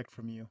would expect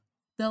from you.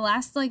 The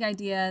last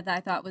idea that I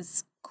thought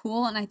was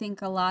cool, and I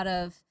think a lot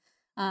of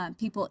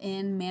people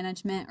in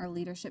management or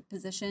leadership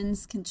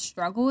positions can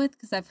struggle with,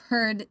 because I've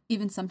heard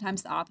even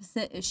sometimes the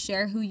opposite, is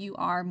share who you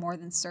are more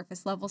than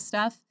surface level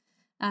stuff.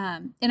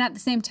 And at the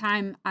same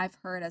time, I've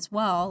heard as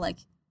well, like,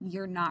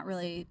 you're not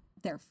really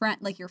their friend.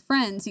 Like, your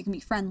friends, you can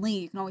be friendly,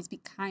 you can always be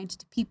kind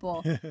to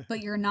people, but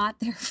you're not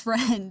their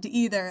friend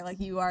either. Like,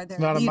 you are their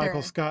leader. It's not a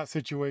Michael Scott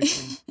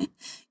situation.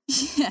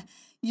 Yeah,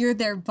 you're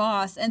their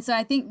boss. And so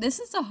I think this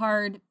is a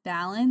hard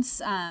balance,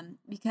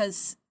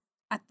 because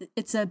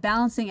it's a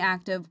balancing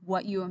act of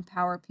what you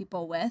empower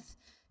people with.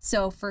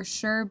 So for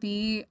sure,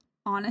 be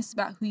honest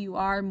about who you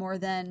are more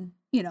than,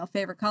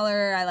 favorite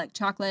color. I like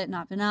chocolate,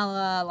 not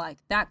vanilla, like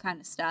that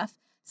kind of stuff.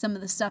 Some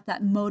of the stuff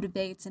that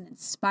motivates and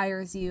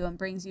inspires you and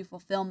brings you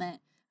fulfillment.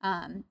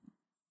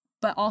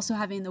 But also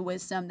having the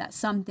wisdom that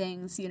some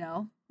things,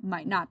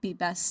 might not be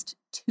best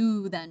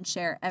to then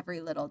share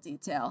every little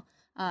detail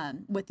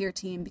with your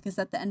team, because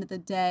at the end of the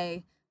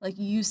day, like,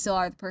 you still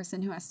are the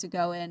person who has to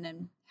go in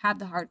and have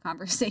the hard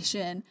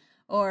conversation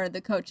or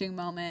the coaching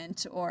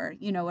moment, or,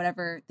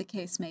 whatever the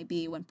case may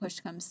be when push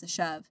comes to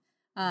shove.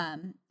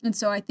 And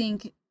so I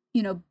think,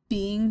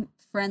 being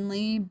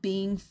friendly,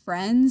 being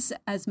friends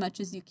as much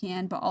as you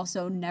can, but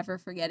also never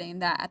forgetting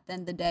that at the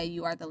end of the day,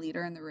 you are the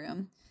leader in the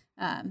room.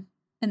 And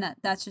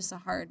that's just a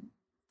hard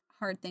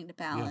thing to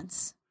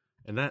balance.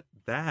 Yeah. And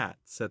that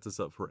sets us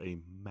up for a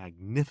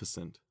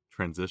magnificent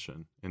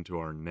transition into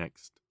our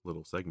next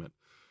little segment.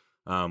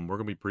 We're going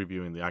to be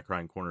previewing the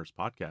iCrying Corners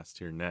podcast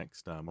here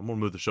next. I'm going to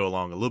move the show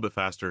along a little bit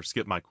faster,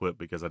 skip my quip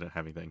because I didn't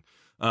have anything.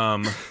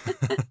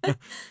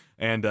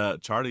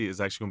 And Charlie is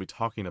actually going to be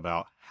talking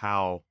about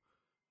how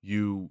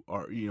you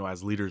are,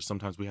 as leaders,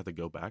 sometimes we have to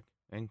go back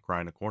and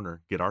cry in a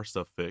corner, get our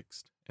stuff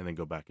fixed, and then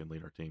go back and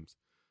lead our teams.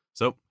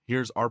 So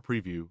here's our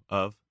preview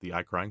of the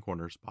iCrying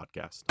Corners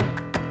podcast.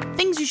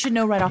 Things you should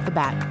know right off the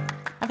bat.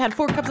 I've had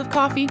 4 cups of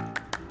coffee.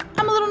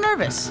 I'm a little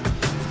nervous.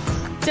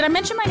 Did I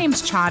mention my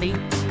name's Chadi?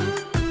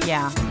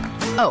 Yeah.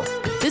 Oh,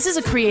 this is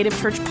a Creative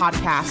Church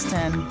podcast,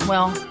 and,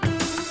 well,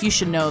 you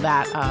should know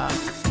that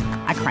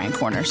I cry in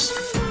corners.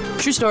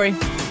 True story.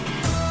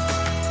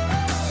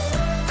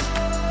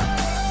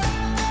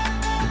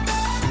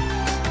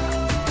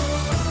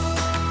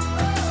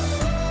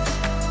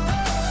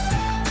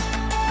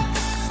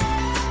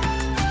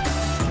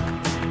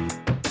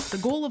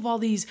 Goal of all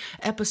these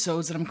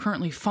episodes that I'm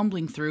currently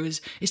fumbling through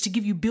is to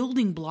give you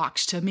building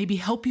blocks to maybe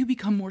help you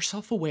become more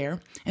self-aware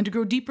and to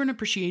grow deeper in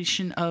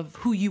appreciation of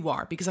who you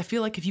are. Because I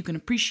feel like if you can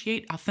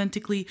appreciate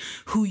authentically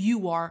who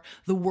you are,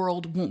 the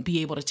world won't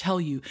be able to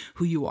tell you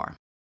who you are.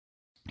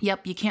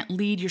 Yep, you can't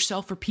lead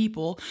yourself or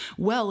people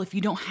well if you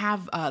don't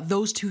have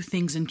those 2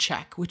 things in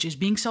check, which is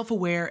being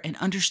self-aware and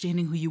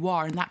understanding who you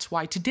are. And that's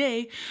why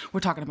today we're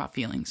talking about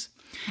feelings.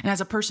 And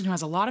as a person who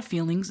has a lot of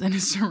feelings and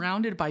is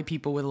surrounded by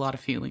people with a lot of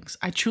feelings,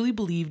 I truly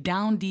believe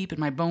down deep in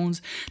my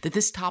bones that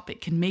this topic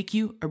can make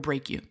you or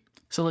break you.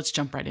 So let's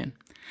jump right in.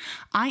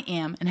 I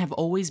am and have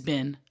always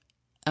been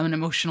an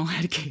emotional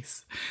head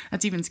case.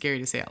 That's even scary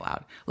to say out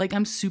loud. Like,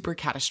 I'm super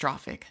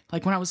catastrophic.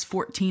 Like, when I was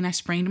 14, I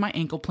sprained my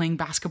ankle playing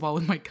basketball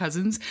with my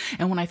cousins.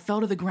 And when I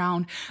fell to the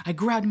ground, I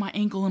grabbed my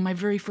ankle and my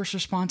very first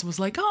response was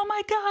like, oh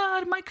my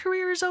God, my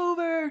career is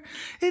over.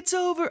 It's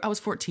over. I was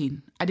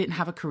 14. I didn't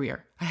have a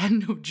career. I had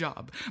no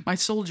job. My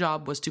sole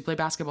job was to play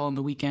basketball on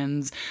the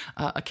weekends,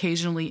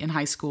 occasionally in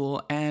high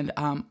school. And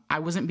I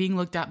wasn't being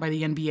looked at by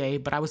the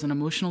NBA, but I was an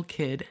emotional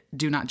kid.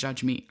 Do not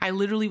judge me. I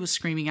literally was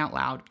screaming out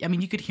loud. I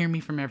mean, you could hear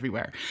me from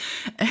everywhere.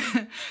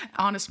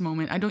 Honest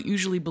moment, I don't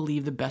usually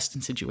believe the best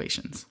in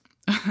situations.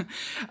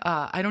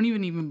 I don't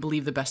even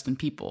believe the best in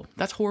people.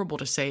 That's horrible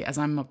to say, as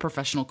I'm a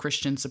professional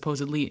Christian,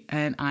 supposedly,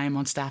 and I'm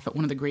on staff at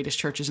one of the greatest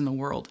churches in the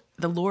world.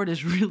 The Lord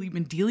has really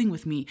been dealing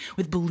with me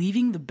with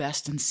believing the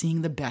best and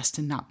seeing the best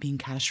and not being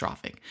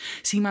catastrophic.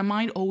 See, my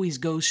mind always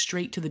goes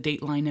straight to the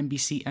Dateline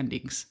NBC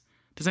endings.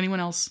 Does anyone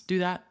else do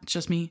that? It's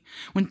just me.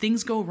 When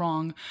things go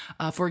wrong,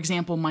 for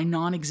example, my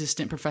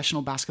non-existent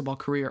professional basketball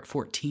career at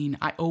 14,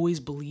 I always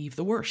believe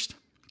the worst.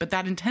 But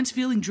that intense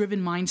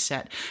feeling-driven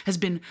mindset has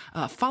been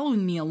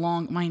following me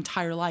along my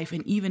entire life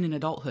and even in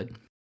adulthood.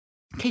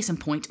 Case in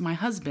point, my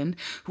husband,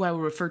 who I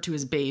will refer to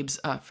as Babes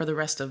for the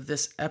rest of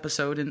this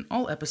episode and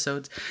all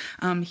episodes,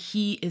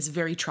 he is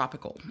very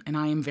tropical and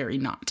I am very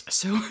not.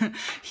 So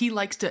he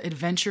likes to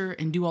adventure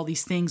and do all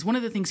these things. One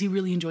of the things he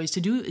really enjoys to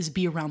do is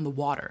be around the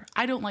water.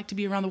 I don't like to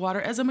be around the water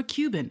as I'm a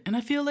Cuban and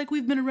I feel like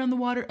we've been around the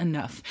water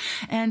enough.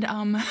 And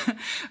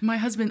my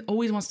husband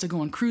always wants to go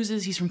on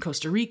cruises. He's from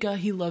Costa Rica.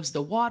 He loves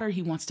the water.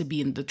 He wants to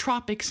be in the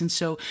tropics. And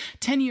so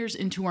 10 years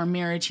into our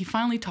marriage, he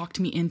finally talked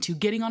me into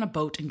getting on a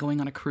boat and going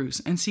on a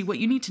cruise. And see,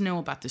 what you need to know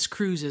about this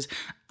cruise is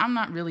I'm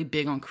not really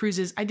big on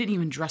cruises. I didn't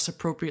even dress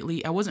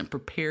appropriately. I wasn't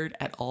prepared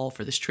at all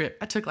for this trip.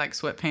 I took like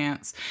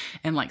sweatpants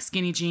and like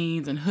skinny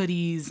jeans and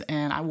hoodies,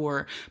 and I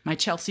wore my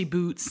Chelsea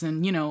boots,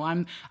 and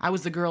I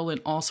was the girl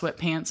in all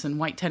sweatpants and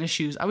white tennis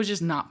shoes. I was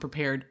just not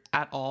prepared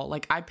at all.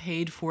 Like, I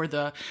paid for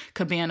the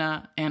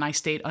cabana and I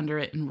stayed under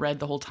it and read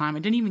the whole time. I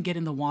didn't even get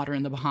in the water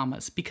in the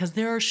Bahamas because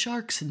there are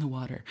sharks in the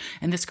water,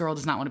 and this girl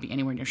does not want to be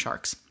anywhere near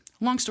sharks.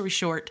 Long story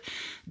short,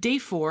 day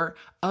 4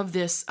 of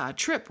this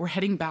trip, we're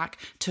heading back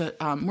to,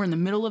 we're in the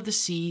middle of the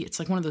sea. It's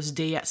like one of those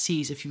day at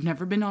seas. If you've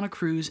never been on a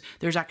cruise,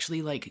 there's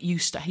actually like, you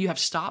have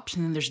stops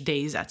and then there's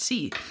days at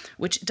sea,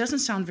 which doesn't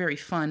sound very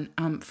fun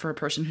for a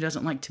person who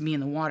doesn't like to be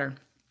in the water.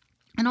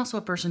 And also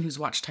a person who's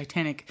watched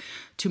Titanic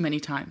too many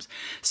times.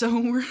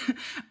 So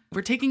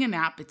we're taking a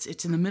nap.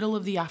 It's in the middle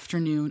of the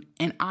afternoon,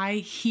 and I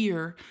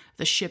hear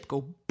the ship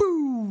go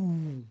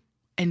boo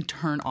and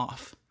turn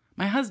off.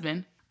 My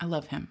husband, I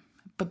love him,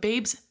 but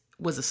Babes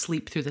was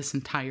asleep through this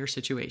entire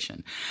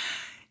situation.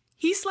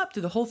 He slept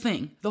through the whole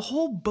thing. The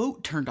whole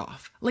boat turned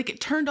off. Like, it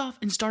turned off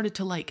and started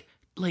to like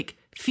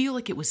feel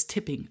like it was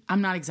tipping.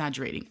 I'm not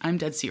exaggerating. I'm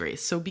dead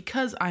serious. So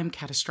because I'm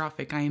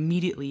catastrophic, I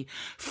immediately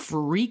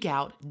freak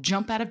out,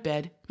 jump out of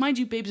bed. Mind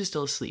you, Babes is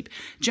still asleep.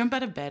 Jump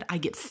out of bed. I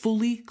get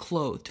fully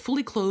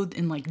clothed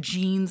in like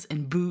jeans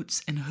and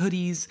boots and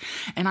hoodies.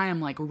 And I am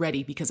like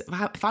ready, because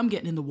if I'm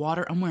getting in the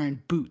water, I'm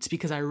wearing boots,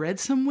 because I read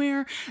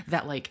somewhere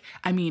that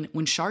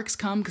when sharks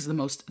come, because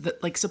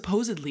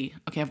supposedly,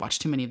 okay, I've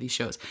watched too many of these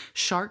shows.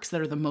 Sharks that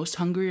are the most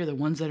hungry are the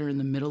ones that are in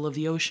the middle of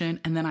the ocean.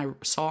 And then I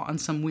saw on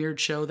some weird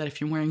show that if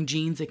you're wearing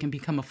jeans, it can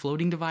become a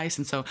floating device.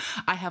 And so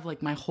I have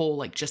like my whole,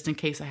 like, just in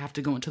case I have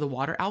to go into the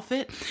water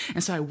outfit.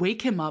 And so I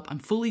wake him up, I'm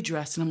fully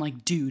dressed, and I'm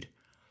like, dude,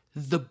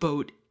 the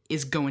boat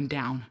is going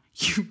down.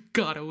 You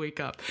gotta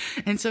wake up.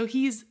 And so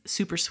he's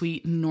super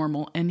sweet and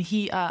normal, and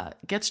he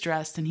gets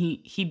dressed and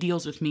he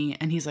deals with me,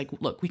 and he's like,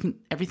 look,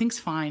 everything's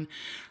fine.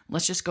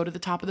 Let's just go to the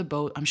top of the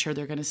boat. I'm sure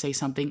they're going to say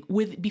something.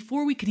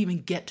 Before we could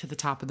even get to the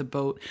top of the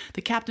boat,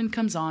 the captain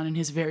comes on in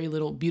his very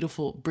little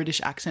beautiful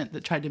British accent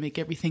that tried to make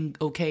everything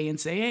okay and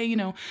say,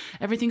 hey,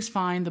 everything's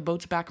fine. The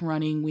boat's back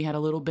running. We had a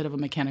little bit of a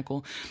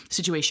mechanical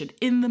situation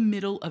in the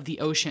middle of the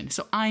ocean.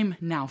 So I'm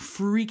now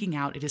freaking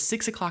out. It is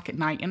 6:00 at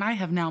night, and I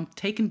have now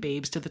taken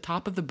Babes to the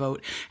top of the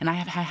boat, and I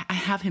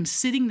have him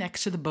sitting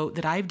next to the boat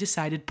that I've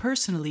decided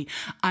personally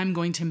I'm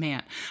going to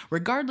man.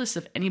 Regardless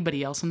of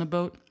anybody else on the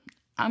boat,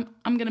 I'm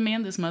going to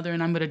man this mother,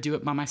 and I'm going to do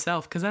it by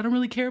myself, because I don't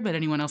really care about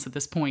anyone else at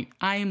this point.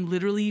 I am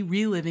literally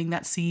reliving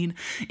that scene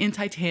in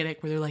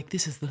Titanic where they're like,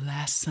 this is the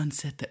last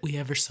sunset that we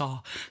ever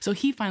saw. So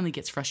he finally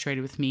gets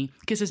frustrated with me,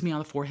 kisses me on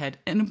the forehead,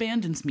 and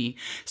abandons me.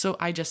 So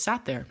I just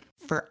sat there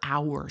for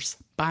hours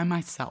by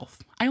myself.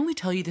 I only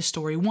tell you this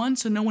story, one,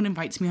 so no one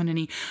invites me on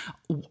any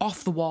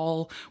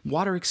off-the-wall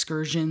water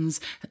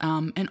excursions,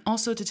 and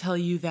also to tell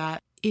you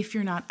that if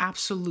you're not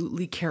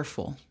absolutely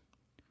careful,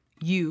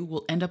 you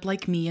will end up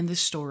like me in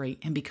this story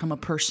and become a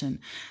person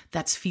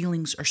that's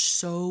feelings are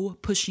so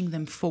pushing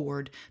them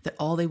forward that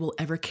all they will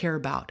ever care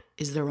about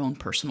is their own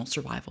personal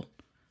survival.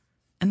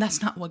 And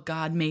that's not what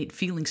God made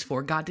feelings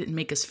for. God didn't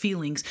make us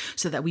feelings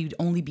so that we would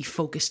only be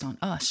focused on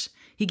us.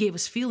 He gave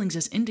us feelings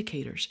as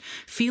indicators,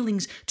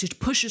 feelings to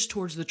push us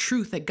towards the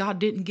truth, that God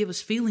didn't give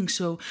us feelings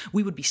so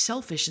we would be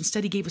selfish.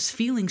 Instead, he gave us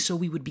feelings so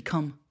we would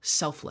become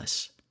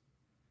selfless.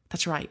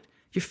 That's right.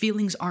 Your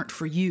feelings aren't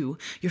for you.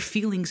 Your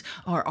feelings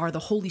are the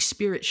Holy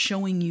Spirit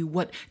showing you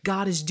what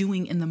God is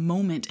doing in the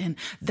moment. And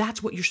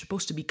that's what you're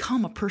supposed to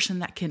become, a person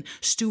that can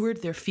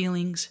steward their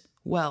feelings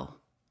well.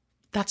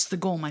 That's the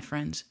goal, my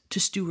friends, to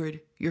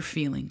steward your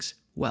feelings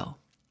well.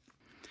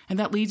 And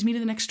that leads me to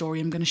the next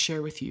story I'm going to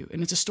share with you.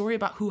 And it's a story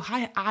about who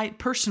I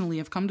personally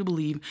have come to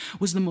believe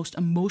was the most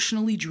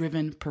emotionally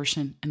driven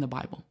person in the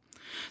Bible.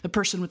 The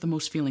person with the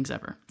most feelings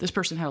ever. This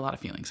person had a lot of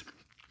feelings.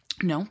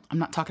 No, I'm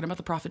not talking about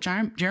the prophet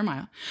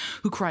Jeremiah,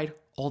 who cried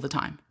all the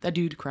time. That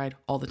dude cried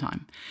all the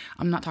time.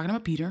 I'm not talking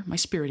about Peter, my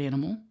spirit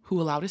animal,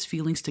 who allowed his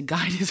feelings to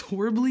guide his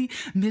horribly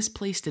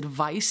misplaced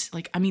advice.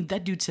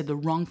 That dude said the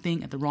wrong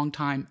thing at the wrong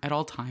time at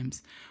all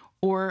times.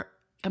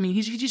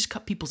 He just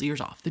cut people's ears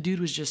off. The dude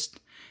was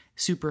just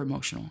super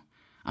emotional.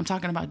 I'm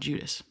talking about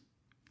Judas.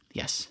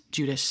 Yes,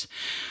 Judas.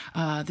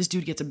 This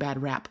dude gets a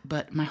bad rap,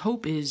 but my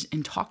hope is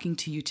in talking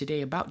to you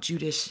today about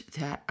Judas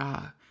that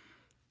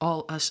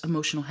all us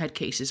emotional head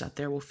cases out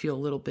there will feel a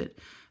little bit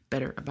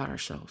better about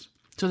ourselves.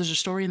 So there's a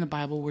story in the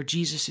Bible where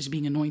Jesus is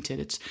being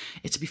anointed.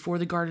 It's before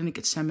the Garden of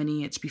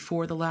Gethsemane. It's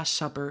before the Last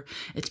Supper.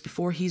 It's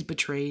before he's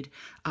betrayed.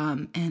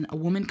 And a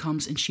woman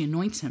comes and she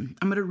anoints him.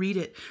 I'm going to read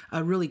it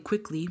really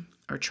quickly,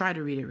 or try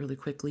to read it really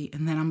quickly.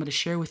 And then I'm going to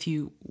share with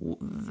you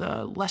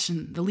the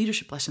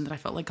leadership lesson that I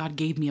felt like God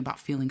gave me about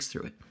feelings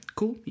through it.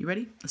 Cool? You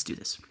ready? Let's do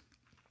this.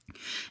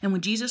 And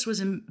when Jesus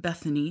was in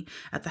Bethany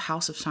at the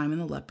house of Simon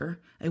the leper,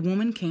 a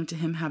woman came to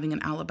him having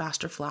an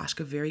alabaster flask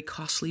of very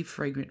costly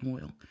fragrant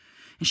oil.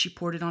 And she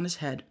poured it on his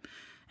head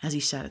as he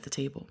sat at the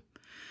table.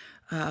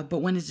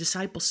 But when his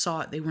disciples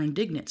saw it, they were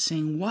indignant,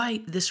 saying,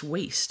 "Why this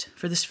waste?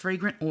 For this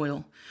fragrant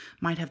oil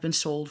might have been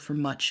sold for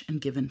much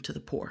and given to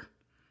the poor."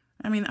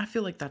 I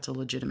feel like that's a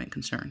legitimate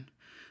concern.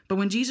 But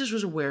when Jesus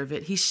was aware of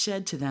it, he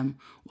said to them,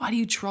 "Why do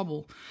you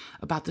trouble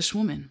about this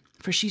woman?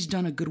 For she's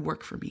done a good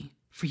work for me.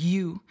 For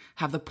you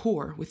have the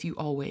poor with you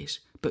always,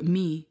 but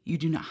me you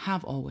do not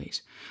have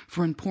always.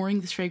 For in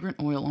pouring this fragrant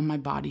oil on my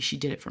body, she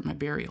did it for my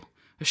burial.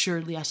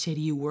 Assuredly, I say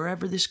to you,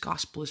 wherever this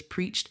gospel is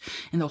preached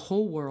in the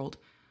whole world,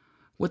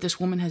 what this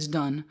woman has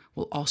done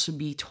will also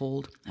be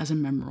told as a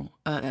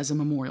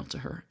memorial to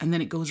her." And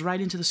then it goes right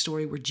into the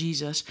story where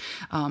Jesus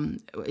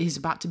is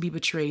about to be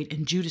betrayed,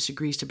 and Judas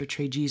agrees to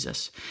betray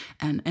Jesus.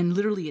 And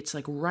literally, it's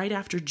like right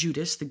after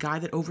Judas, the guy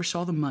that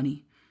oversaw the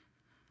money,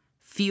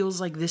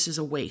 feels like this is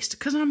a waste.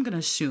 Because I'm going to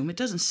assume, it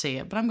doesn't say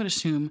it, but I'm going to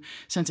assume,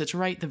 since it's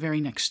right the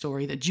very next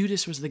story, that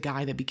Judas was the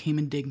guy that became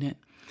indignant.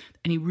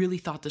 And he really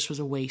thought this was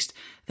a waste,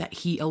 that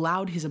he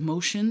allowed his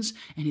emotions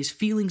and his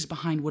feelings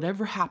behind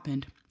whatever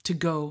happened to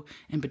go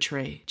and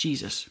betray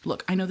Jesus.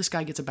 Look, I know this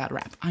guy gets a bad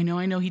rap. I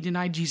know he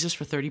denied Jesus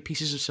for 30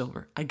 pieces of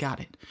silver. I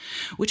got it.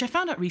 Which I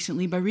found out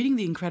recently by reading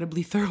the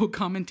incredibly thorough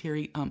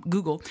commentary,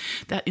 Google,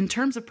 that in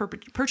terms of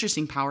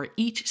purchasing power,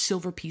 each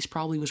silver piece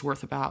probably was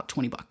worth about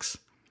 $20.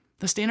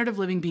 The standard of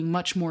living being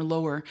much more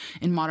lower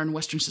in modern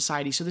Western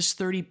society. So this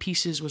 30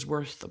 pieces was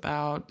worth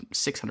about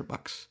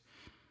 $600.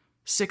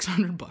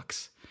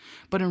 $600.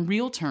 But in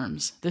real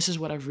terms, this is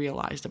what I've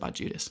realized about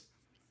Judas.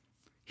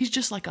 He's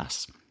just like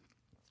us.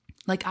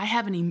 Like I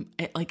have an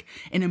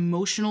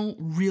emotional,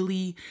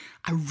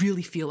 I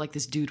really feel like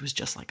this dude was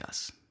just like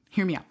us.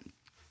 Hear me out.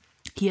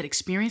 He had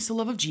experienced the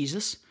love of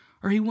Jesus,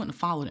 or he wouldn't have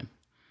followed him.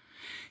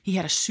 He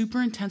had a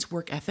super intense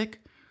work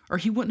ethic, or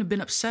he wouldn't have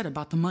been upset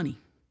about the money.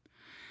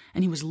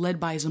 And he was led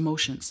by his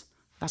emotions.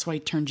 That's why he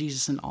turned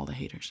Jesus into all the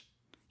haters.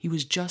 He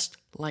was just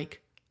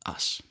like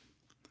us.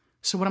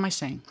 So what am I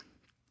saying?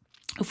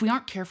 If we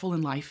aren't careful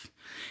in life,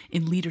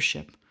 in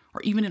leadership,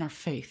 or even in our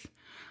faith,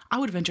 I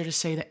would venture to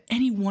say that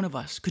any one of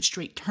us could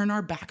straight turn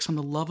our backs on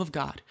the love of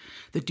God,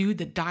 the dude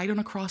that died on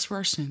a cross for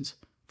our sins,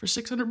 for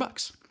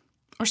 $600,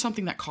 or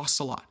something that costs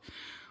a lot.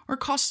 Or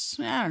costs,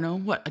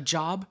 a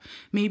job,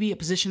 maybe a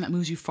position that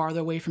moves you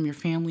farther away from your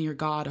family or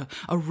God,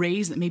 a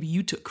raise that maybe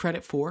you took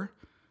credit for,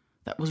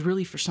 that was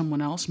really for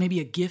someone else, maybe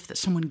a gift that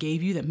someone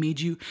gave you that made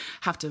you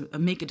have to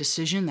make a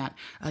decision that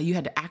you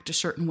had to act a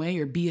certain way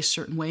or be a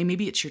certain way.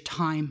 Maybe it's your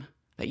time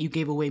that you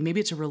gave away. Maybe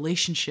it's a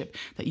relationship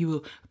that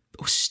you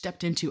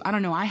stepped into. I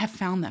don't know. I have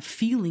found that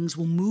feelings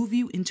will move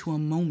you into a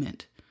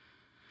moment,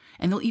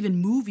 and they'll even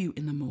move you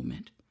in the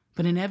moment,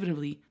 but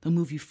inevitably they'll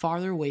move you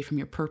farther away from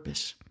your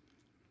purpose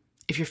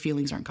if your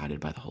feelings aren't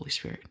guided by the Holy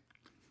Spirit.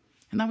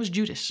 And that was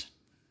Judas,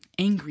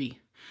 angry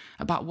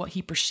about what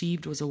he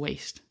perceived was a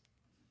waste.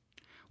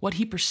 What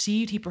he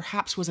perceived, he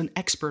perhaps was an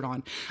expert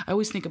on. I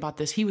always think about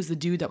this. He was the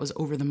dude that was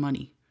over the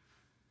money.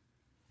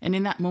 And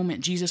in that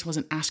moment, Jesus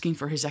wasn't asking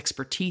for his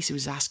expertise. He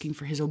was asking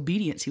for his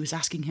obedience. He was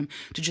asking him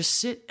to just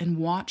sit and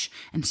watch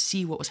and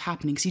see what was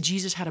happening. See,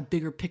 Jesus had a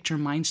bigger picture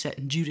mindset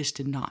and Judas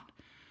did not.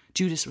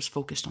 Judas was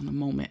focused on the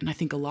moment. And I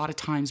think a lot of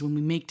times when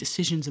we make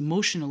decisions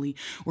emotionally,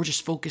 we're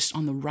just focused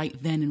on the right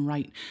then and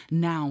right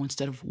now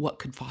instead of what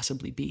could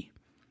possibly be.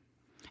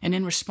 And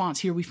in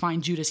response, here we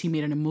find Judas, he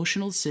made an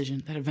emotional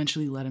decision that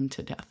eventually led him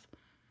to death.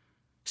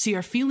 See,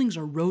 our feelings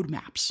are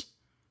roadmaps.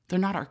 They're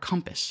not our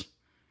compass.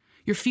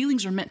 Your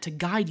feelings are meant to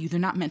guide you. They're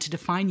not meant to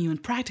define you.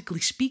 And practically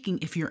speaking,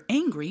 if you're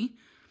angry,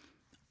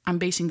 I'm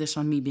basing this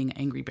on me being an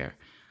angry bear.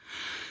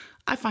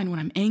 I find when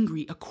I'm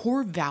angry, a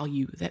core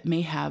value that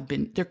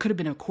there could have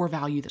been a core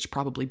value that's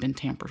probably been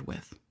tampered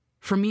with.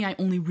 For me, I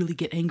only really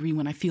get angry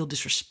when I feel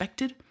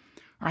disrespected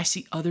or I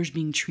see others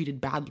being treated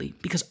badly,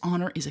 because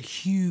honor is a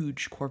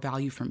huge core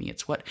value for me.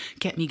 It's what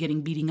kept me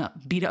getting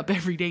beat up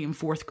every day in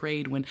 4th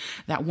grade when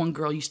that one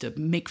girl used to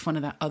make fun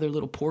of that other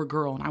little poor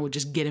girl, and I would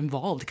just get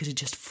involved because it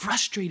just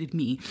frustrated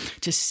me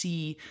to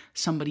see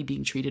somebody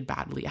being treated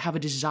badly. I have a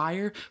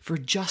desire for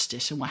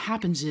justice, and what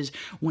happens is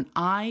when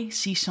I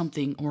see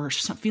something or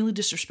feeling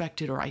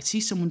disrespected or I see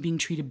someone being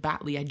treated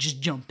badly, I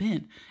just jump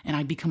in and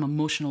I become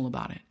emotional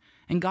about it.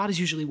 And God is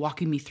usually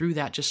walking me through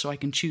that just so I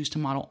can choose to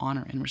model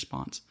honor in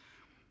response.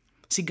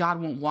 See, God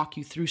won't walk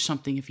you through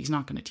something if he's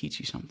not going to teach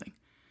you something.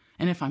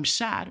 And if I'm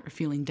sad or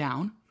feeling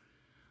down,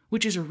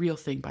 which is a real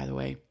thing, by the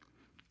way,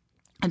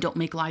 I don't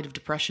make light of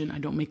depression. I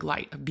don't make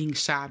light of being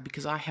sad,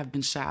 because I have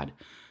been sad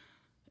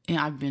and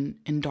I've been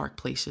in dark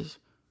places.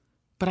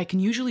 But I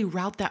can usually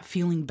route that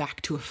feeling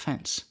back to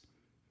offense.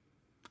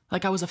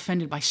 Like I was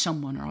offended by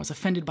someone, or I was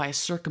offended by a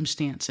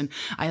circumstance, and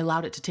I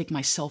allowed it to take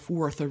my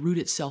self-worth or root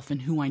itself in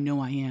who I know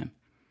I am.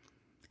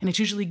 And it's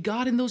usually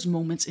God in those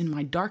moments, in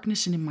my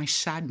darkness and in my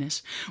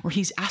sadness, where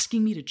he's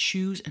asking me to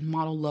choose and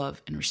model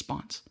love in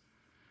response.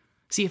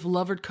 See, if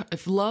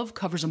love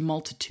covers a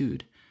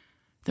multitude,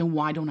 then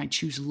why don't I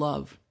choose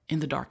love in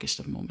the darkest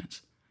of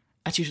moments?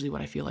 That's usually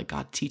what I feel like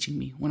God teaching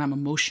me when I'm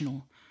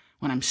emotional,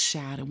 when I'm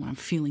sad, and when I'm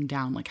feeling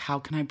down. Like, how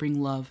can I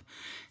bring love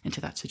into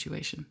that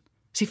situation?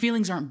 See,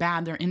 feelings aren't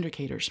bad, they're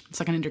indicators. It's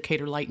like an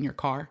indicator light in your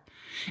car.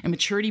 And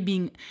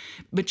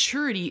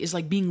maturity is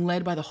like being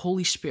led by the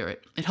Holy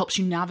Spirit. It helps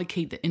you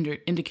navigate the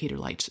indicator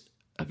lights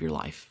of your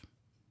life.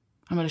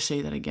 I'm going to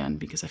say that again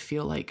because I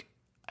feel like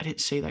I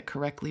didn't say that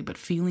correctly, but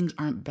feelings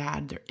aren't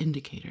bad, they're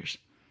indicators.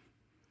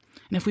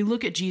 And if we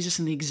look at Jesus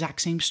in the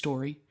exact same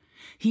story,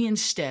 he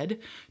instead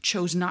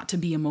chose not to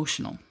be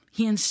emotional.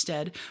 He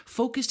instead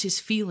focused his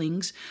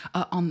feelings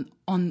on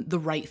the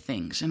right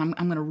things. And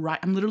I'm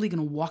literally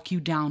going to walk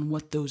you down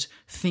what those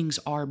things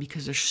are,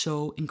 because they're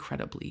so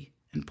incredibly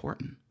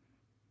important.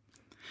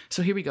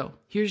 So here we go.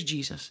 Here's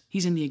Jesus.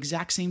 He's in the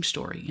exact same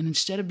story. And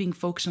instead of being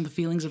focused on the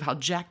feelings of how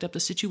jacked up the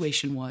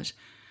situation was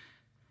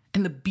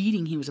and the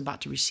beating he was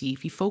about to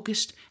receive, he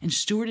focused and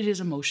stewarded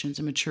his emotions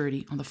and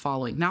maturity on the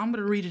following. Now I'm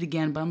going to read it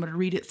again, but I'm going to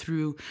read it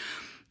through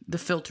the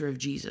filter of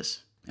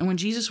Jesus. And when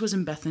Jesus was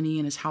in Bethany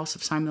in his house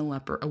of Simon the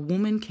leper, a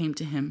woman came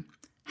to him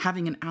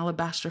having an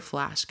alabaster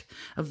flask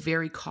of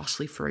very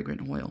costly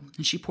fragrant oil.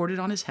 And she poured it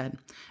on his head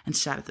and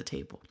sat at the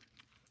table.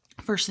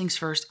 First things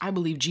first, I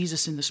believe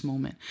Jesus in this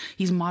moment,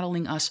 he's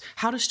modeling us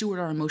how to steward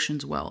our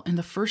emotions well. And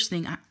the first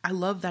thing, I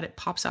love that it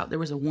pops out. There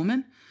was a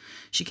woman.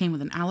 She came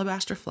with an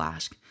alabaster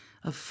flask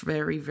of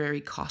very,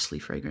 very costly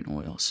fragrant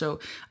oil. So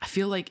I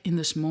feel like in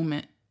this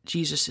moment,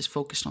 Jesus is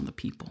focused on the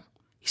people.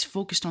 He's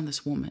focused on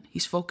this woman.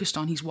 He's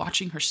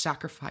watching her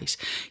sacrifice.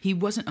 He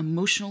wasn't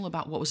emotional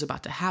about what was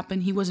about to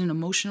happen. He wasn't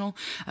emotional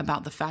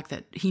about the fact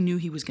that he knew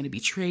he was going to be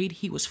betrayed.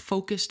 He was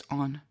focused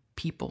on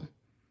people.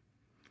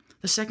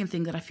 The second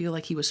thing that I feel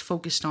like he was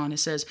focused on, it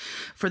says,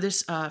 for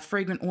this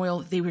fragrant oil,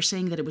 they were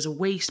saying that it was a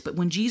waste. But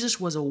when Jesus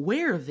was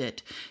aware of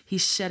it, he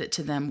said it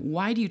to them,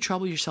 "Why do you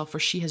trouble yourself? For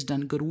she has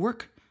done good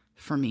work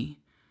for me."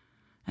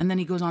 And then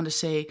he goes on to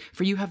say,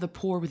 "For you have the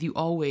poor with you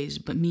always,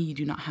 but me you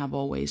do not have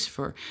always.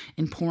 For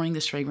in pouring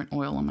this fragrant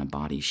oil on my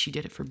body, she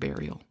did it for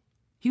burial."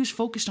 He was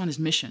focused on his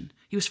mission.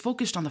 He was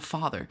focused on the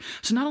Father.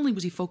 So not only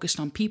was he focused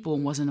on people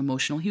and wasn't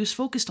emotional, he was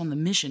focused on the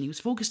mission. He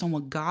was focused on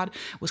what God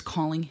was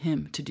calling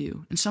him to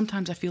do. And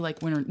sometimes I feel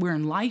like when we're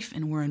in life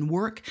and we're in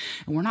work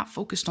and we're not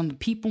focused on the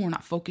people, we're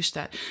not focused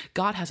that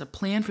God has a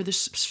plan for this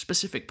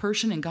specific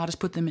person and God has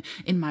put them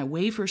in my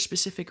way for a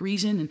specific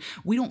reason. And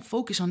we don't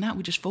focus on that.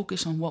 We just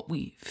focus on what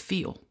we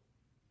feel.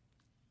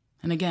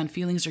 And again,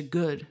 feelings are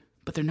good,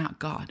 but they're not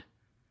God.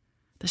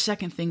 The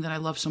second thing that I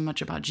love so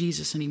much about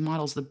Jesus, and he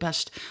models the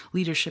best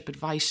leadership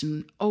advice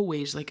and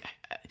always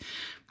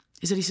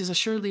is that he says,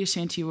 "Assuredly I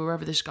say unto you,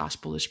 wherever this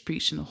gospel is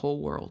preached in the whole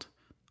world,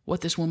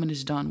 what this woman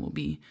has done will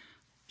be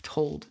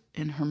told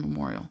in her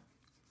memorial."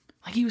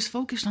 Like, he was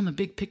focused on the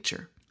big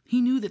picture.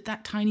 He knew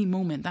that tiny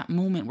moment, that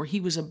moment where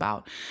he was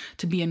about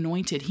to be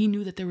anointed, he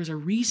knew that there was a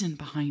reason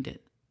behind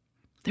it.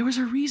 There was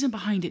a reason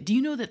behind it. Do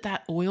you know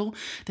that oil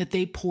that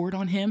they poured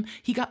on him,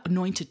 he got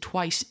anointed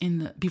twice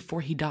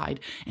before he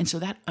died. And so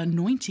that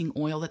anointing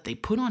oil that they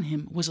put on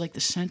him was like the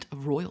scent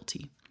of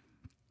royalty.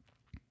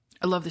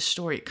 I love this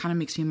story. It kind of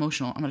makes me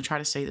emotional. I'm going to try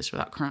to say this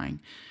without crying.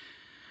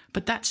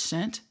 But that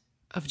scent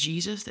of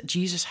Jesus that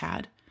Jesus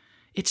had,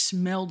 it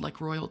smelled like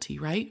royalty,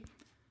 right?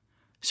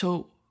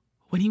 So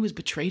when he was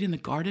betrayed in the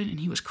garden and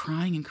he was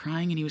crying and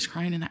crying and he was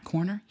crying in that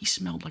corner, he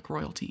smelled like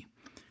royalty.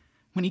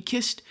 When he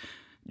kissed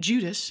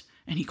Judas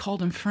and he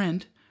called him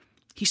friend,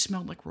 he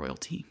smelled like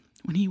royalty.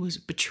 When he was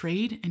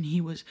betrayed and he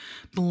was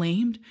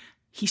blamed,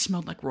 he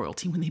smelled like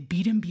royalty. When they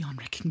beat him beyond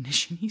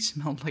recognition, he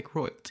smelled like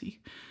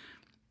royalty.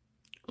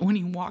 When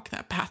he walked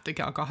that path to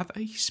Golgotha,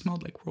 he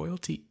smelled like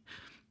royalty.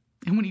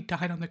 And when he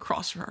died on the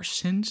cross for our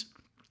sins,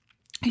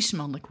 he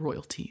smelled like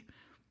royalty.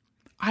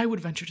 I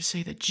would venture to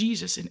say that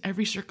Jesus, in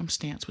every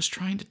circumstance, was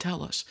trying to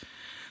tell us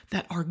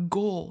that our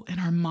goal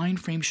and our mind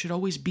frame should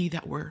always be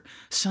that we're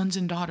sons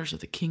and daughters of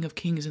the King of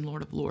Kings and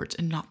Lord of Lords,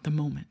 and not the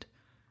moment.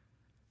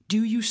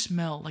 Do you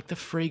smell like the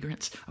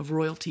fragrance of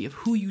royalty, of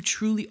who you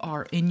truly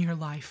are in your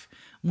life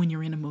when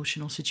you're in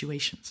emotional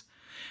situations?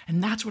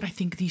 And that's what I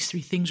think these three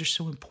things are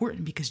so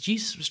important, because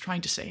Jesus was trying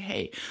to say,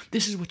 hey,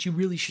 this is what you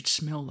really should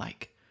smell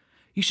like.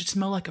 You should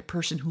smell like a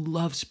person who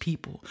loves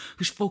people,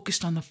 who's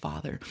focused on the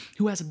Father,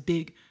 who has a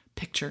big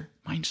picture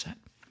mindset.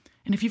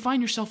 And if you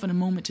find yourself in a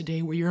moment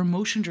today where your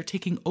emotions are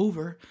taking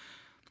over,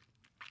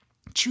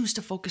 choose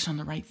to focus on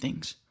the right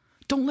things.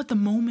 Don't let the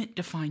moment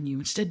define you.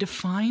 Instead,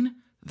 define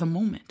the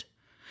moment.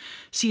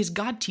 See, is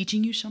God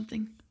teaching you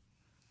something?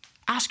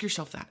 Ask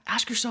yourself that.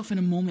 Ask yourself in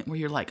a moment where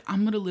you're like,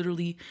 I'm going to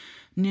literally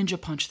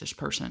ninja punch this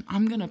person.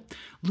 I'm going to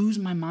lose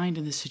my mind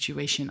in this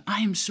situation.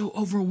 I am so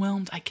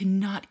overwhelmed. I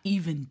cannot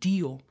even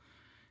deal.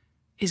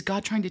 Is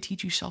God trying to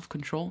teach you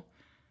self-control?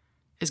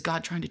 Is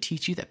God trying to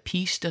teach you that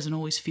peace doesn't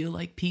always feel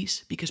like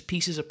peace, because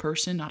peace is a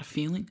person, not a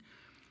feeling?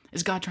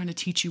 Is God trying to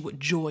teach you what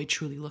joy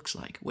truly looks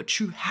like, what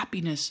true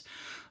happiness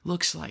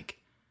looks like?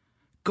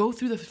 Go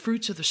through the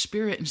fruits of the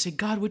Spirit and say,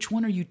 God, which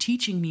one are you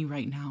teaching me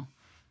right now?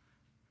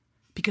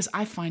 Because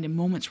I find in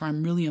moments where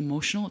I'm really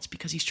emotional, it's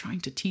because he's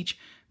trying to teach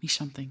me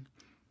something.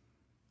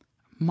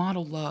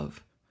 Model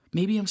love.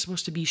 Maybe I'm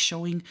supposed to be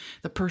showing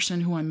the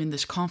person who I'm in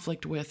this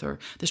conflict with, or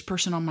this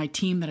person on my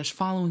team that is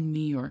following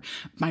me, or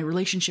my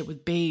relationship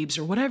with babes,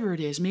 or whatever it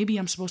is. Maybe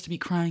I'm supposed to be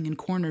crying in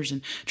corners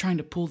and trying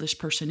to pull this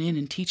person in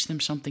and teach them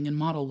something and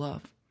model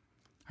love.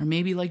 Or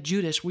maybe like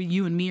Judas,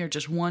 you and me are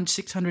just one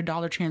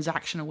 $600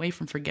 transaction away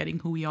from forgetting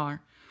who we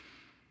are.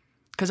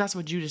 Because that's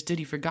what Judas did.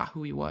 He forgot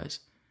who he was.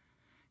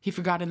 He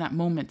forgot in that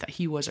moment that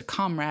he was a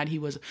comrade. He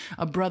was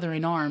a brother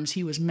in arms.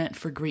 He was meant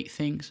for great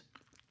things.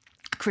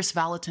 Chris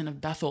Valentin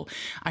of Bethel,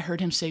 I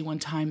heard him say one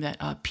time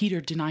that Peter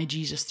denied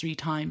Jesus 3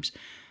 times,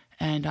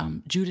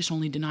 and Judas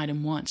only denied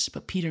him once,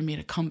 but Peter made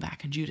a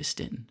comeback and Judas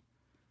didn't.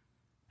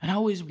 And I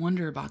always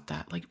wonder about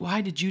that. Like, why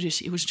did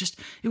Judas? It was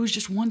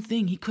just one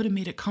thing. He could have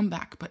made a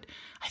comeback, but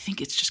I think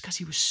it's just because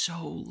he was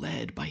so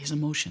led by his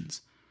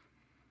emotions.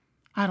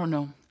 I don't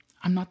know.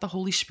 I'm not the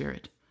Holy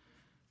Spirit,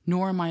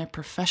 nor am I a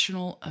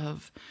professional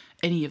of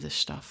any of this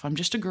stuff. I'm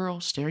just a girl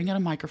staring at a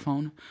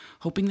microphone,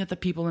 hoping that the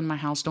people in my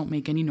house don't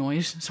make any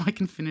noise so I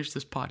can finish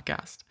this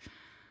podcast.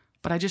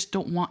 But I just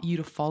don't want you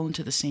to fall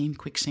into the same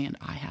quicksand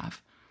I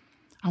have.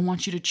 I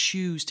want you to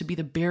choose to be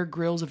the Bear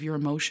Grylls of your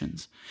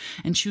emotions,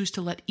 and choose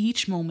to let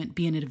each moment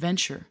be an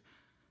adventure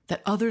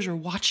that others are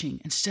watching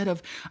instead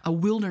of a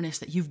wilderness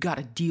that you've got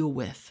to deal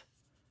with.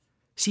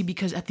 See,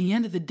 because at the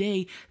end of the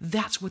day,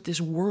 that's what this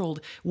world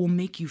will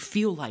make you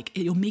feel like.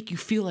 It'll make you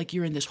feel like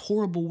you're in this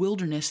horrible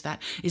wilderness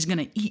that is going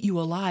to eat you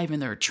alive,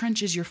 and there are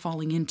trenches you're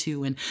falling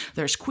into, and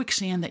there's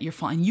quicksand that you're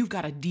falling. You've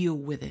got to deal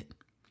with it.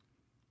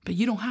 But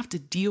you don't have to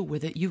deal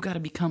with it. You've got to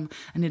become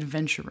an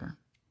adventurer.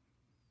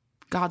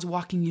 God's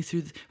walking you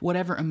through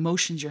whatever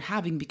emotions you're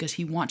having because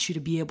he wants you to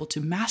be able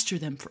to master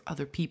them for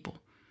other people.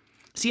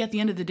 See, at the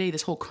end of the day,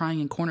 this whole crying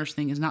in corners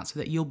thing is not so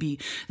that you'll be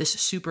this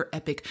super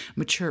epic,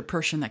 mature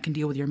person that can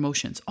deal with your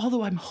emotions,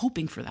 although I'm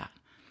hoping for that.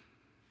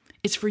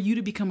 It's for you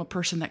to become a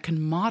person that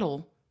can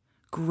model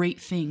great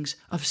things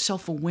of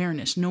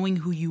self-awareness, knowing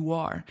who you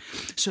are,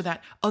 so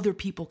that other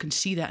people can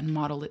see that and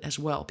model it as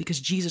well, because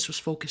Jesus was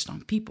focused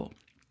on people.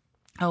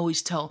 I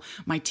always tell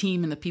my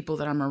team and the people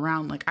that I'm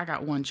around, like, I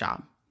got one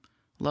job.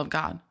 Love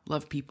God,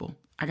 love people.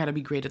 I got to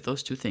be great at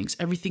those 2 things.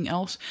 Everything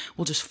else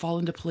will just fall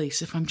into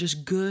place if I'm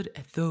just good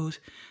at those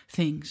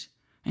things.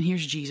 And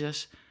here's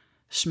Jesus,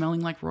 smelling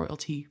like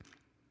royalty,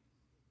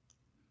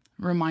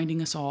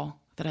 reminding us all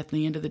that at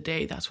the end of the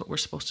day, that's what we're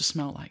supposed to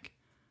smell like.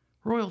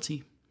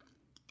 Royalty.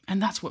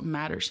 And that's what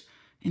matters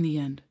in the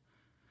end.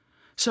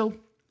 So,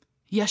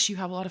 yes, you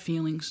have a lot of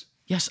feelings.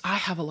 Yes, I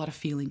have a lot of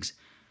feelings.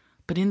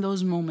 But in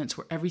those moments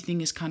where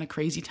everything is kind of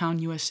crazy town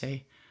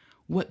USA,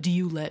 what do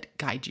you let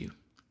guide you?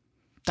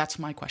 That's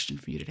my question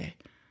for you today.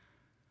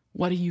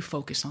 What do you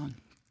focus on?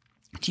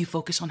 Do you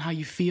focus on how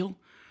you feel?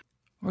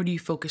 Or do you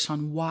focus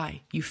on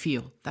why you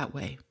feel that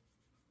way?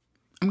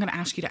 I'm going to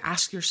ask you to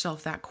ask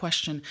yourself that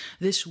question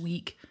this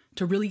week,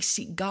 to really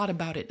seek God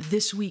about it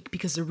this week,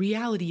 because the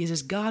reality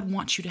is God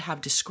wants you to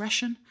have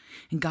discretion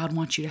and God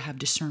wants you to have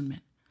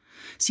discernment.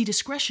 See,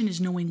 discretion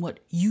is knowing what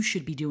you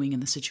should be doing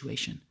in the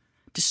situation.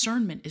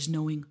 Discernment is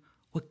knowing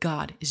what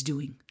God is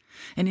doing.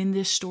 And in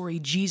this story,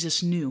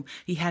 Jesus knew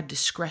he had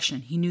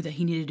discretion. He knew that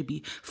he needed to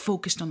be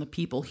focused on the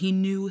people. He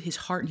knew his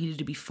heart needed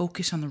to be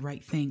focused on the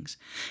right things.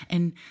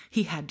 And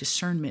he had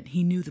discernment.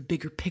 He knew the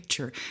bigger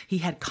picture. He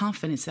had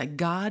confidence that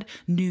God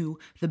knew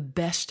the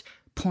best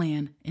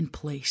plan in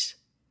place.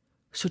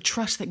 So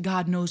trust that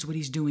God knows what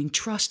he's doing.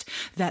 Trust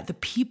that the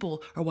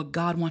people are what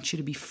God wants you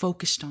to be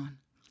focused on.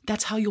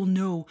 That's how you'll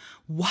know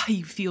why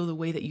you feel the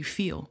way that you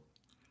feel.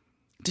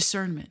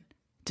 Discernment,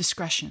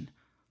 discretion,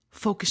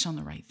 focus on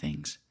the right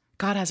things.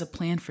 God has a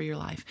plan for your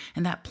life,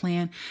 and that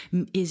plan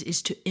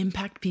is to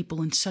impact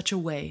people in such a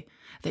way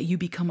that you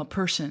become a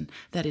person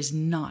that is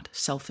not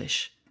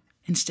selfish.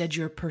 Instead,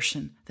 you're a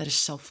person that is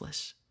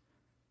selfless.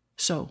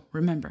 So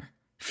remember,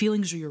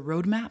 feelings are your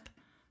roadmap.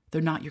 They're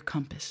not your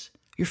compass.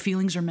 Your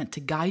feelings are meant to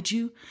guide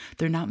you.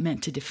 They're not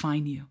meant to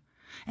define you.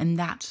 And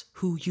that's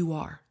who you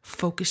are.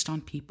 Focused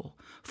on people,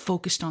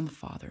 focused on the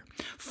Father,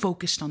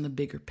 focused on the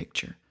bigger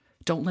picture.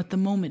 Don't let the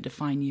moment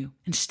define you.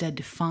 Instead,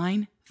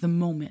 define the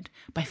moment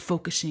by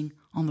focusing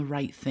on the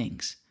right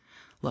things.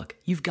 Look,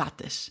 you've got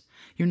this.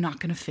 You're not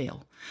going to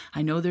fail.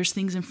 I know there's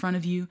things in front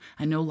of you.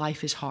 I know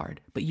life is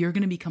hard, but you're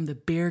going to become the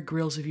Bear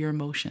Grylls of your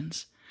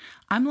emotions.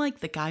 I'm like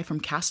the guy from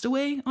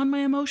Castaway on my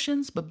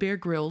emotions, but Bear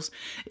Grylls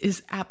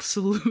is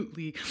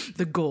absolutely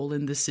the goal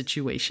in this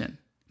situation.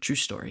 True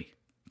story.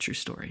 True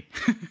story.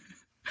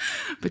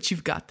 But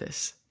you've got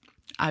this.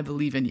 I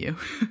believe in you.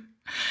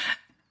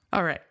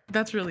 All right.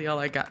 That's really all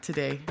I got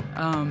today.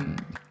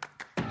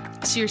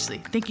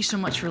 Seriously, thank you so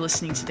much for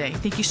listening today.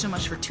 Thank you so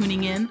much for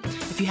tuning in.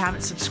 If you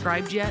haven't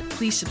subscribed yet,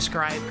 please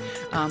subscribe.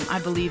 I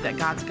believe that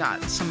God's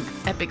got some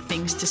epic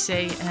things to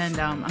say, and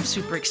I'm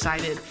super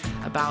excited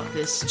about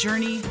this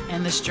journey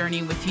and this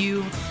journey with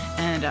you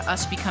and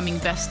us becoming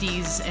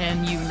besties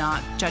and you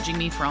not judging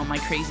me for all my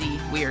crazy,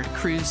 weird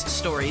cruise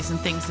stories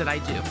and things that I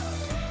do.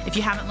 If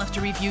you haven't left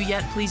a review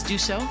yet, please do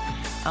so.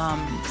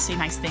 Say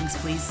nice things,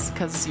 please,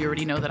 because you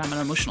already know that I'm an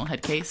emotional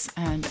head case.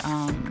 And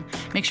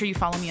make sure you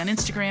follow me on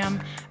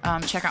Instagram.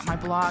 Check out my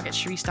blog at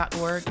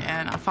Charisse.org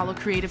and follow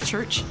Creative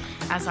Church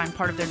as I'm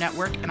part of their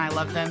network. And I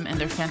love them and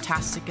they're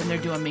fantastic and they're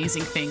doing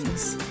amazing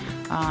things.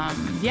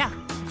 If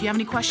you have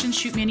any questions,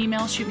 shoot me an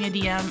email, shoot me a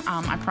DM.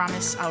 I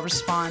promise I'll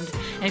respond.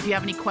 And if you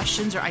have any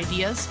questions or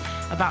ideas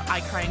about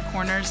I Cry in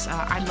Corners,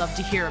 I'd love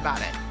to hear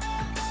about it.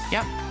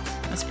 Yep,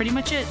 that's pretty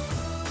much it.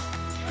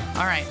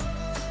 All right.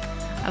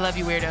 I love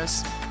you,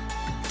 weirdos.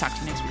 Talk to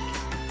you next week.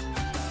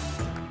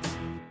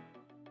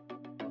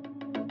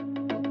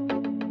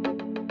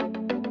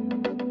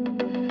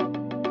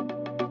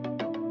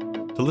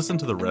 To listen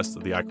to the rest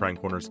of the I Cry in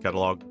Corners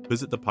catalog,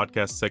 visit the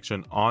podcast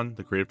section on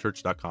the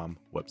creativechurch.com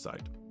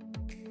website.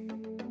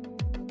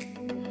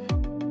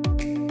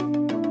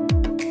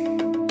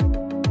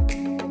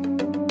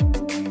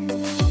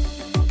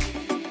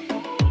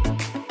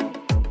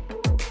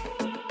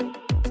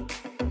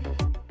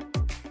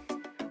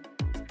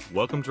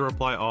 Welcome to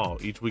Reply All.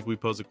 Each week we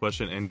pose a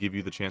question and give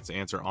you the chance to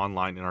answer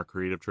online in our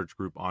Creative Church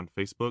group on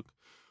Facebook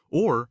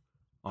or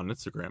on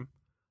Instagram.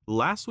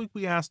 Last week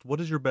we asked, what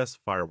is your best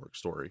fireworks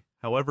story?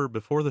 However,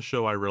 before the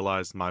show I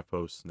realized my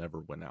posts never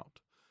went out.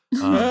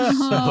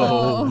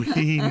 So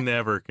we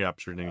never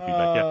captured any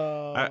feedback.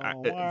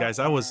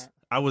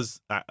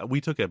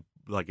 We took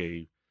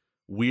a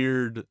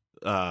weird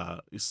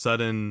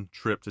sudden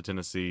trip to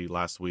Tennessee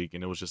last week,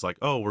 and it was just like,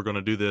 oh, we're going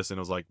to do this. And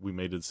it was like, we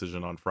made a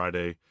decision on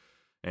Friday.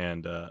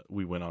 And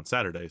we went on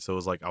Saturday. So it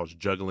was like I was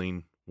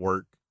juggling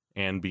work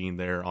and being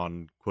there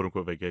on quote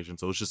unquote vacation.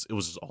 So it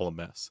was just all a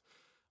mess.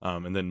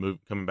 And then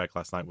coming back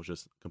last night was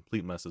just a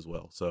complete mess as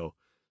well. So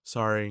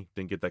sorry,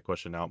 didn't get that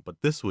question out. But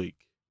this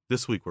week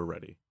we're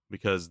ready,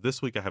 because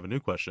this week I have a new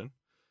question.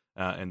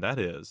 And that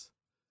is,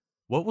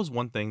 what was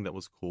one thing that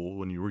was cool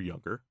when you were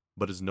younger,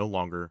 but is no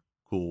longer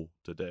cool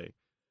today?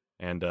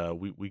 And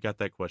we got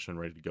that question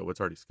ready to go. It's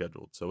already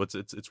scheduled. So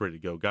it's ready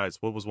to go. Guys,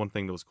 what was one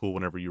thing that was cool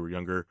whenever you were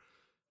younger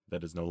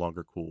that is no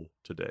longer cool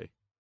today?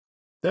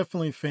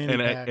 Definitely fanny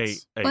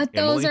packs. But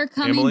those are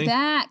coming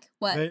back.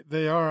 What?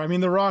 They are. I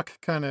mean, The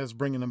Rock kind of is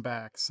bringing them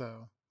back,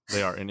 so.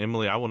 They are. And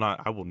Emily, I will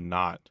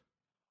not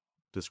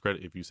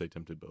discredit if you say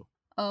Tim Tebow.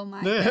 Oh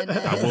my goodness.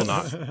 I will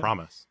not.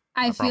 Promise.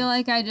 I feel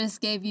like I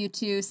just gave you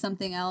two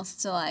something else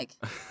to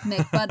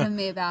make fun of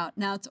me about.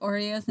 Now it's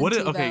Oreos and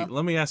Tebow. Okay,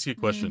 let me ask you a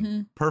question.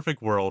 Mm-hmm.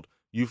 Perfect world,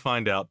 you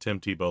find out Tim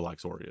Tebow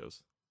likes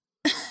Oreos.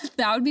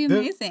 That would be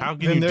amazing. How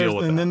can you deal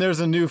with that? And then there's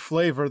a new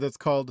flavor that's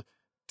called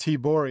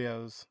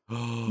T-Boreos.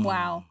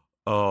 Wow.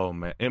 Oh,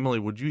 man. Emily,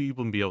 would you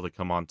even be able to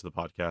come on to the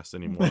podcast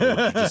anymore? Or would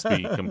you just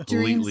be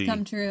completely... Dreams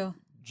come true.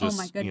 Just,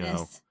 oh, my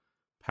goodness.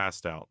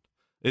 Passed out.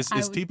 Is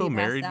Tebow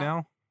married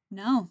now?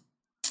 No.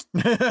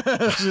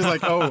 She's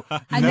like, oh,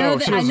 I know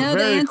the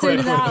answer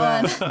to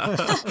that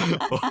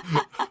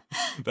one.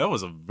 That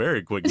was a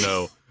very quick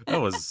no.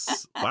 That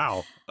was,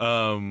 wow.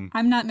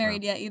 I'm not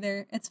married yet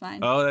either. It's fine.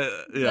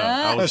 Oh,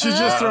 yeah. She's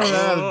just throwing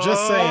that out.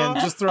 Just saying.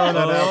 Just throwing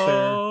that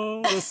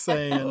out there. Just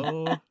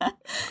saying.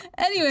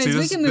 Anyways,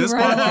 we can move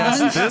right on.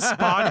 This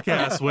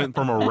podcast went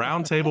from a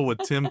round table with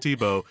Tim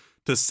Tebow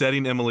to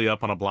setting Emily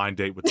up on a blind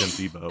date with Tim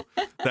Tebow.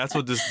 That's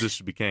what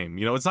this became.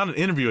 It's not an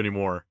interview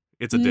anymore.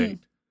 It's a date.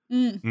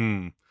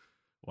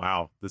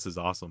 Wow, this is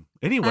awesome.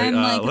 Anyway,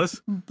 I'm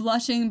let's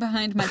blushing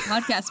behind my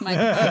podcast mic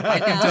right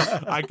now.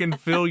 I can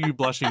feel you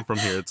blushing from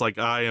here. It's like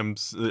I am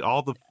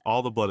all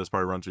the blood has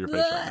probably run to your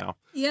face right now.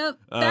 Yep.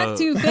 Back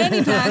to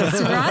fanny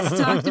packs. Ross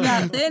talked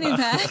about fanny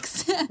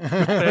packs.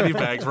 Fanny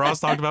packs. Ross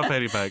talked about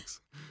fanny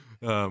packs.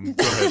 Go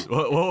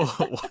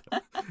ahead.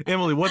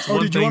 Emily, what's one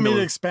thing? Did you want me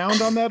to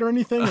expound on that or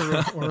anything?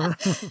 Or...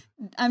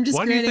 I'm just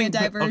creating a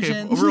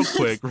diversion.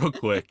 Okay, real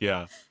quick,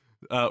 yeah.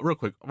 Real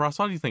quick, Ross,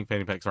 why do you think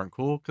fanny packs aren't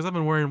cool? Because I've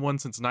been wearing one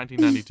since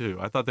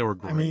 1992. I thought they were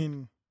great. I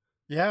mean,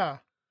 yeah.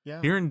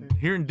 Here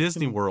in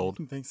Disney World,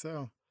 I think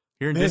so.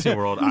 Here in Disney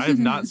World, I have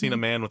not seen a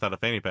man without a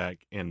fanny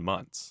pack in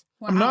months.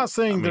 Wow. I'm not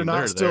saying they're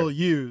not still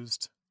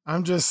used.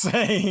 I'm just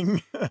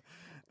saying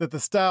that the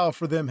style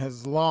for them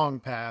has long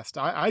passed.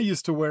 I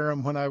used to wear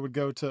them when I would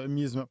go to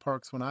amusement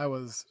parks when I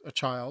was a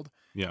child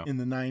Yeah. in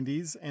the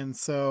 90s. And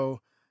so,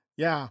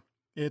 yeah,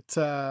 it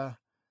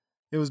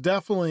was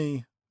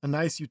definitely a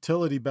nice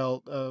utility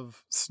belt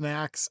of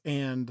snacks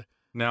and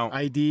Now,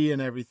 ID and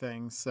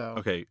everything. So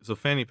okay, so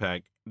fanny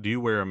pack, do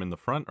you wear them in the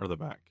front or the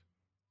back?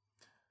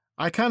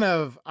 I kind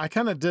of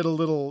did a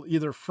little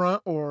either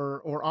front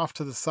or off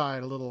to the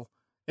side, a little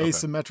Okay.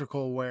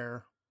 asymmetrical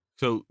wear.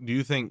 So do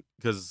you think,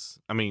 because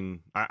I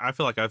mean, I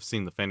feel like I've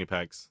seen the fanny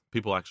packs,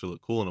 people actually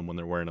look cool in them when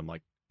they're wearing them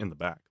like in the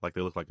back, like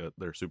they look like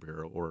they're a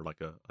superhero or like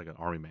an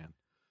army man.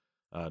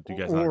 Do you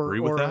guys not agree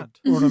with that?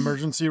 Or an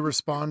emergency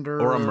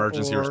responder. Or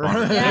emergency or-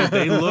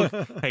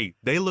 responder. Yeah.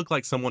 They look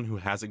like someone who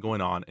has it going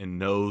on and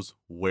knows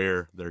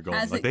where they're going.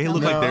 Has Like it they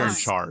look going like they're in on.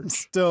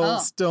 charge. Oh.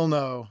 Still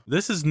no.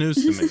 This is news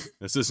to me.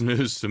 This is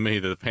news to me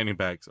that the fanny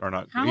packs are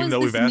not, How even is though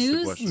we've this asked the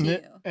news question.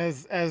 to Ni-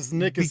 As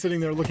Nick is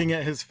sitting there looking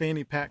at his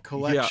fanny pack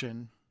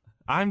collection.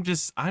 I'm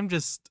just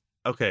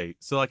okay.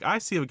 So like I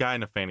see a guy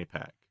in a fanny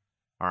pack,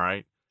 all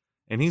right,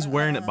 and he's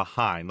wearing it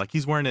behind, like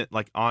he's wearing it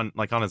like on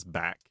his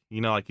back,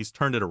 like he's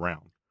turned it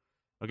around.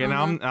 Okay,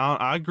 now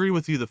I agree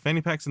with you. The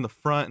fanny packs in the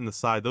front and the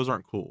side, those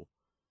aren't cool.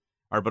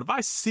 All right, but if I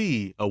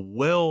see a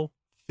well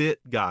fit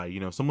guy,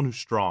 someone who's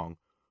strong,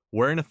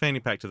 wearing a fanny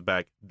pack to the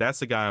back, that's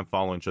the guy I'm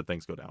following should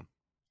things go down.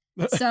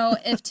 So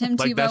if Tim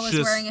Like, Tebow that's was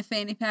just- wearing a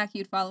fanny pack,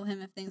 you'd follow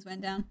him if things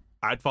went down?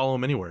 I'd follow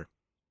him anywhere.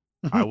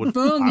 I would.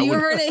 Boom, I you would,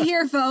 heard it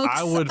here, folks.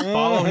 I would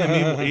follow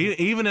him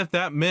even if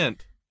that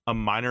meant a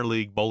minor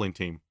league bowling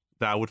team.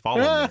 That I would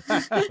follow him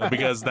there.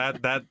 Because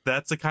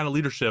that's the kind of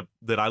leadership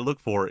that I look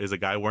for, is a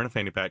guy wearing a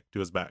fanny pack to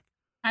his back.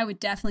 I would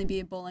definitely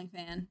be a bowling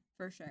fan,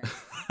 for sure.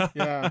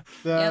 Yeah.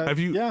 Yep. Have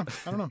you? Yeah,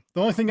 I don't know.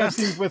 The only thing I've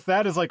seen with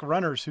that is like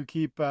runners who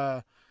keep,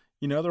 their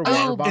water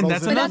Oh, bottles that's in But and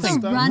that's a nothing.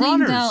 stuff. running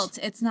Runners. belt.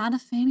 It's not a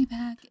fanny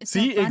pack. It's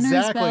See, a runner's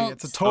exactly. belt.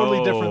 It's a totally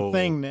Oh. different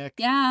thing, Nick.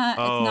 Yeah, it's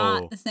Oh.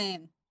 not the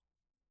same.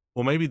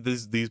 Well, maybe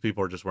these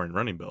people are just wearing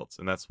running belts,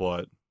 and that's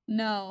what.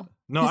 No.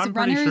 No, Because I'm a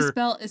pretty runner's sure.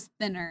 belt is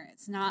thinner.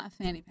 It's not a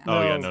fanny pack.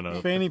 Oh, yeah,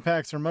 no. Fanny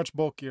packs are much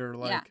bulkier,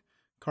 like Yeah.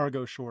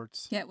 cargo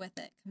shorts. Get with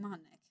it. Come on,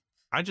 Nick.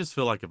 I just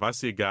feel like if I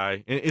see a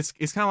guy, and it's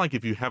kind of like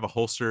if you have a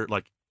holster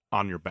like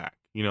on your back,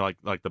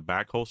 like the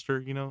back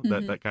holster,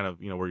 Mhm. that kind of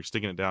where you're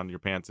sticking it down in your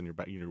pants and your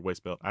back, your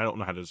waist belt. I don't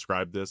know how to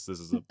describe this. This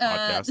is a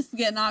podcast. This is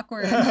getting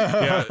awkward.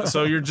 Yeah,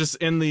 so you're just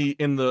in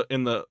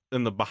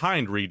the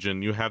behind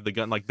region. You have the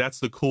gun, like that's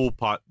the cool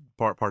part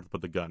to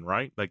put the gun,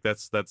 right? Like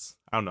that's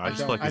I don't know. I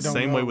just feel like I the don't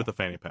same way know. with the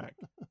fanny pack.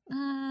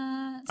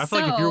 I I feel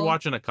like if you're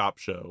watching a cop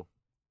show,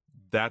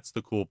 that's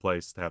the cool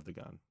place to have the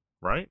gun,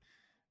 right?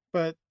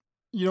 But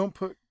you don't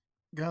put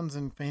guns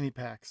in fanny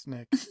packs,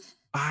 Nick.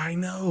 I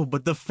know,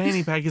 but the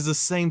fanny pack is the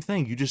same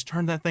thing. You just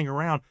turn that thing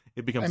around,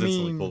 it becomes I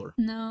instantly mean- cooler.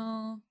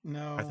 No.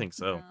 No. I think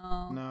so.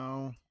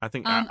 No. I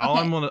think Okay. all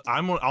I'm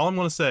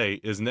gonna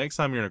say is next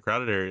time you're in a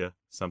crowded area,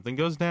 something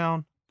goes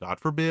down, God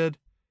forbid,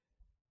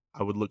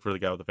 I would look for the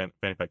guy with the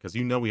fanny pack, because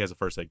he has a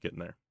first aid kit in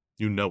there.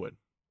 You know it.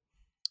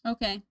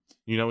 Okay.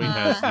 He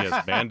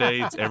has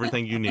Band-Aids,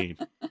 everything you need.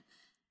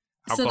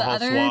 So Alcohol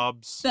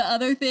swabs. The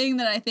other thing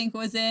that I think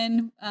was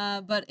in,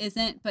 but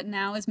isn't, but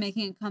now is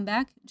making a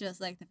comeback, just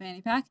like the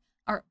fanny pack,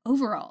 are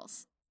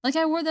overalls. Like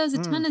I wore those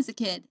a ton as a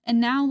kid, and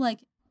now like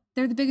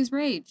they're the biggest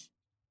rage.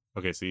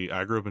 Okay, see,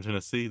 I grew up in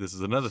Tennessee. This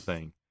is another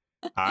thing.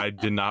 I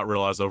did not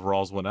realize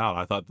overalls went out.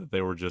 I thought that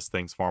they were just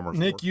things farmers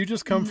wore. Nick, you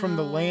just come from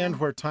the No. land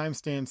where time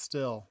stands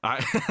still.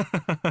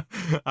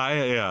 So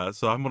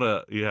I'm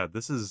gonna,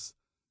 this is,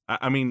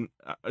 I mean,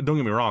 don't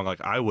get me wrong,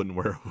 like I wouldn't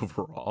wear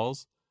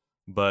overalls,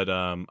 but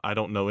I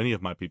don't know any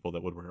of my people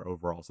that would wear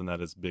overalls, and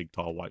that is big,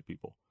 tall, white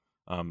people.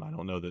 I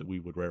don't know that we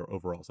would wear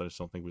overalls. I just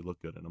don't think we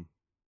look good in them.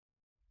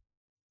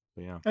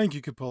 But yeah, I think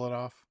you could pull it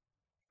off.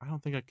 I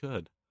don't think I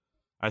could.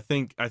 I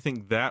think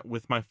that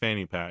with my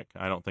fanny pack,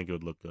 I don't think it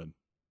would look good.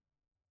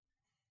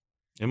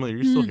 Emily, are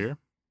you still here?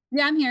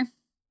 Yeah, I'm here.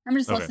 I'm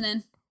just Okay.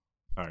 listening.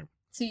 All right.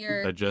 To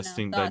your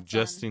Digesting.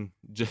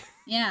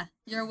 Yeah,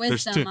 your There's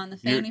wisdom two- on the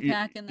fanny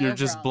pack and the You're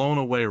just overalls. blown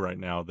away right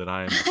now that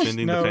I am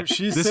defending No, the fan.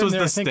 she's This sitting was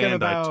there the thinking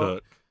stand I about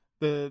took.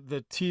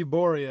 the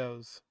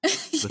T-Boreos.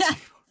 Yeah.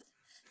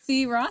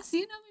 See, Ross,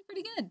 you know me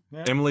pretty good.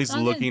 Yeah. Emily's It's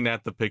all looking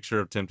at the picture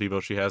of Tim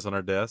Tebow she has on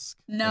her desk.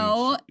 and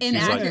No, she's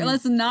like, inaccurate.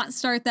 Let's not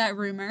start that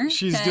rumor.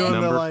 She's okay? doing the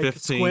Number like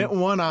 15. squint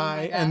one my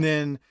eye God. and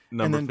then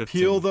number 15.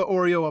 peel the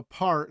Oreo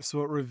apart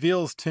so it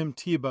reveals Tim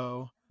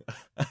Tebow.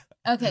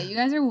 Okay, you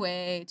guys are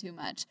way too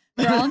much.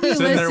 For all of you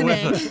Sitting there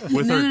listening,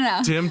 with no, her no,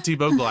 no. Tim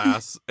Tebow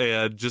glass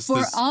and just For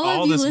this,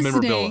 all of you this listening,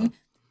 memorabilia.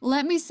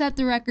 let me set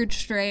the record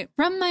straight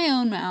from my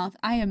own mouth.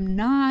 I am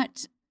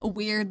not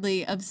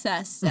weirdly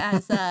obsessed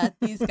as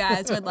these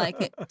guys would like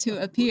it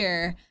to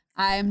appear.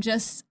 I am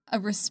just a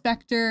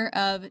respecter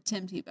of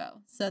Tim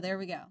Tebow. So there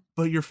we go.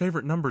 But your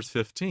favorite number is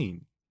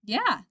 15.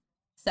 Yeah.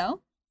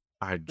 So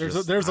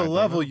There's a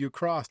level you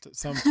crossed at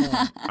some point.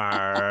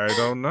 I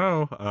don't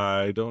know.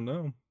 I don't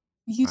know.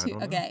 you I two. don't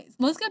know. Okay,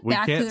 let's get We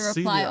back to can't the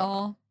see reply that.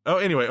 all. Oh,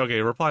 anyway,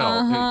 okay. Reply all.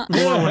 Uh-huh.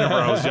 Cool whenever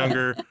I was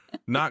younger.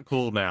 Not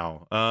cool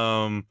now.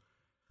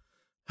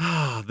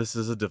 This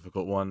is a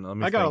difficult one. Let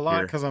me I got a think lot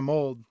here. because I'm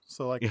old.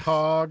 So like Yeah.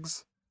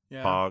 Pogs.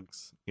 Yeah.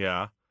 Pogs.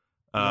 Yeah.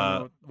 I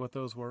don't know what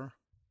those were.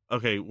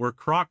 Okay. Were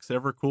Crocs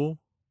ever cool?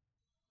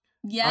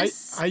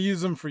 Yes. I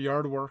use them for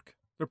yard work.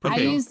 They're pretty I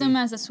Okay. used comfy. them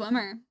as a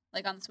swimmer,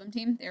 like on the swim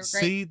team. They were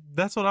great. See,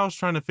 that's what I was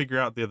trying to figure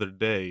out the other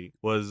day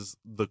was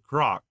the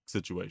Croc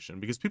situation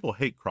because people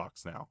hate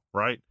Crocs now,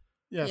 right?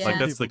 Yeah, Yeah. Like some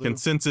that's the people do.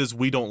 consensus.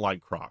 We don't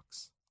like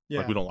Crocs. Yeah.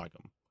 Like we don't like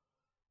them,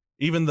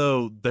 even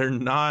though they're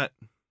not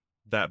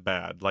that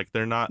bad. Like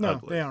they're not No,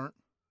 ugly. they aren't.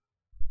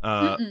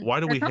 Mm-mm. Why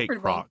do They're we hate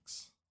comfortable.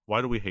 Crocs?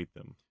 Why do we hate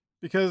them?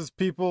 Because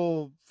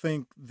people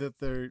think that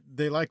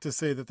they like to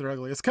say that they're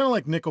ugly. It's kind of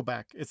like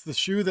Nickelback. It's the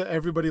shoe that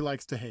everybody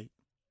likes to hate.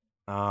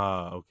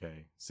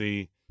 Okay.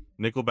 See,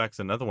 Nickelback's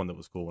another one that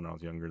was cool when I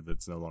was younger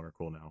that's no longer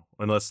cool now.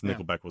 Unless Yeah.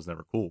 Nickelback was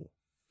never cool.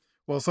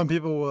 Well, some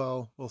people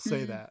will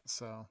say Mhm. that.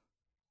 So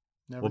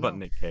never What about know.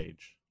 Nick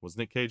Cage? Was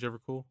Nick Cage ever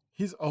cool?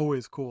 He's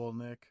always cool,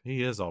 Nick.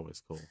 He is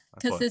always cool. That's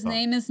Because what I his thought.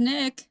 name is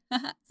Nick. See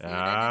what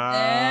I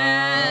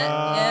did there?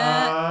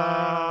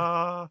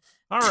 Yeah.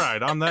 All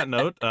right. On that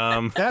note,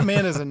 That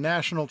man is a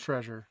national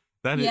treasure.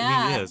 that is,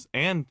 Yeah. he is,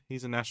 and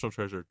he's a national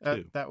treasure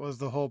too. That was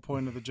the whole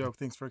point of the joke.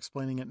 Thanks for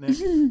explaining it, Nick.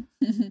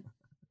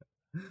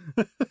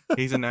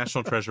 He's a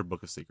national treasure.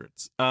 Book of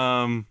Secrets.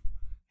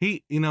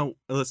 He,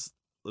 let's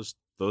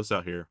throw this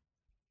out here.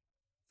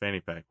 Fanny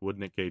pack. Would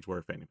Nick Cage wear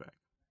a fanny pack?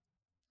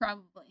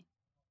 Probably.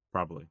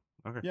 Probably.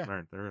 Okay. Yeah. All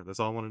right. There. That's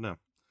all I want to know.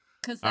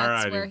 Because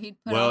that's Alrighty. where he'd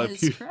put Well, all if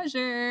his you-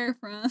 treasure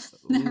from.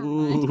 Never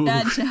mind. Ooh.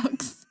 Bad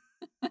jokes.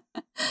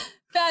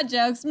 Bad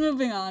jokes.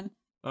 Moving on.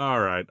 All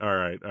right.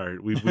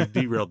 We've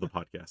derailed the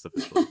podcast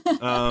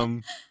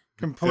officially.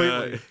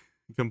 Completely.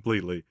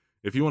 Completely.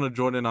 If you want to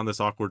join in on this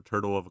awkward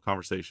turtle of a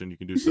conversation, you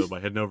can do so by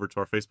heading over to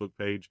our Facebook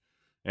page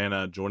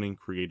and joining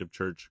Creative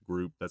Church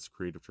Group. That's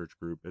Creative Church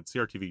Group. It's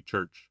CRTV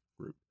Church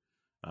Group.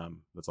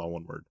 That's all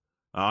one word.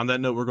 On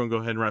that note, we're going to go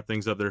ahead and wrap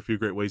things up. There are a few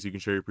great ways you can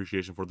share your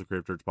appreciation for the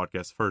Creative Church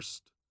podcast.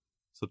 First,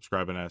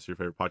 subscribe and ask your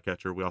favorite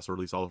podcatcher. We also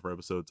release all of our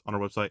episodes on our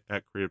website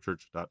at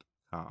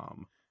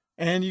creativechurch.com.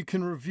 And you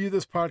can review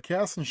this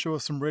podcast and show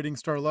us some rating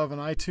star love on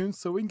iTunes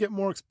so we can get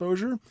more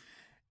exposure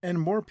and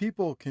more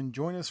people can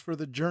join us for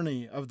the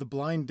journey of the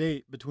blind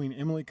date between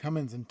Emily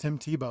Cummins and Tim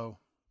Tebow.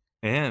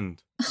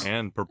 And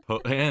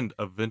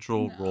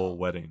eventual No. royal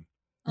wedding.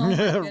 Oh my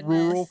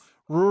goodness.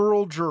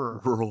 rural juror.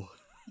 Rural.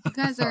 You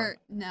guys are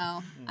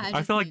no. I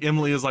just feel like need to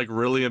Emily be is like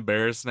really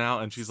embarrassed now,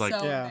 and she's like,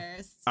 so Yeah.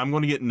 embarrassed. "I'm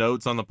going to get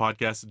notes on the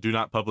podcast. Do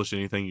not publish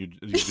anything you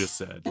just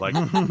said." Like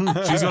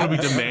she's going to be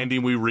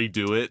demanding we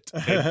redo it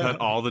and cut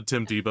all the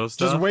Tim Tebow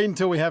stuff. Just wait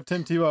until we have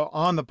Tim Tebow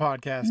on the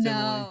podcast, Emily.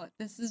 No,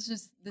 this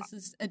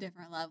is a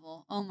different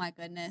level. Oh my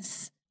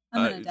goodness.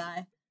 I'm gonna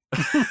die.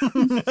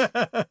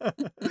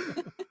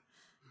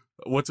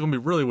 What's going to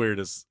be really weird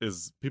is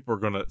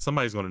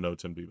somebody's going to know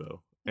Tim Tebow.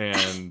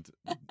 And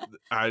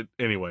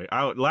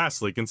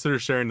lastly, consider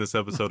sharing this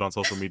episode on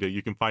social media.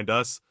 You can find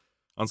us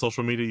on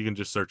social media. You can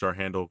just search our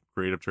handle,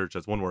 Creative Church.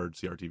 That's one word,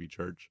 CRTV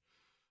Church.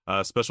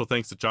 Special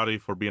thanks to Chadi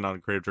for being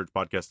on Creative Church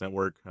Podcast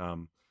Network.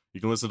 You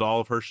can listen to all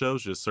of her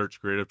shows. Just search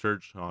Creative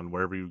Church on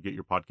wherever you get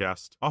your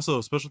podcast.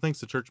 Also, special thanks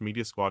to Church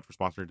Media Squad for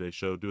sponsoring today's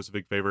show. Do us a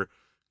big favor.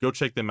 Go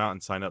check them out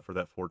and sign up for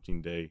that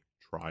 14-day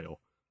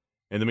trial.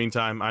 In the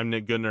meantime, I'm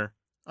Nick Goodner.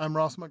 I'm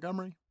Ross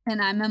Montgomery.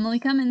 And I'm Emily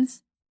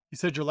Cummins. You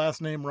said your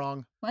last name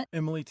wrong. What?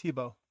 Emily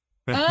Tebow.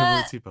 Emily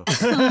Tebow.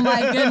 Oh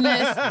my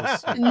goodness.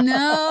 Oh, sweet.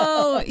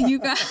 No, you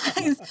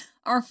guys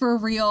are for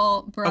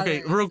real brothers.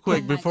 Okay, real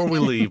quick, Oh my before we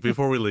goodness.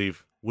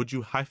 leave, would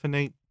you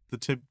hyphenate the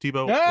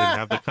Tebow and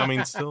have the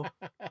Cummings still?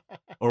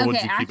 Or would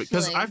Okay, you keep it?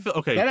 Because I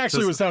feel That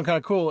actually would sound kind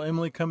of cool.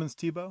 Emily Cummins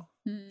Tebow.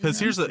 Because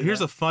here's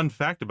a fun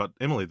fact about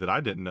Emily that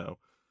I didn't know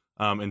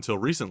until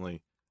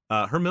recently.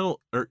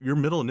 Your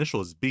middle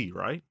initial is B,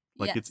 right?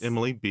 Like it's Yes.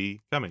 Emily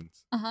B.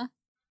 Cummings. Uh-huh.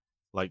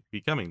 Like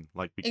becoming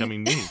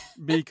me.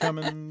 B.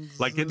 Cummins.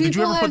 Like, did People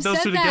you ever have put those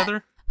said two that.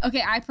 together?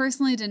 Okay, I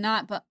personally did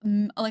not, but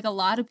like a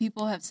lot of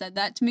people have said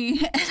that to me,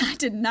 and I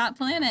did not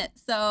plan it.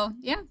 So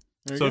yeah.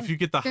 There So you if you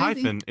get the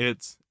Crazy. hyphen,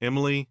 it's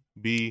Emily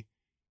B.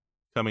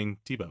 Cumming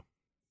Tebow.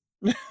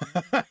 go.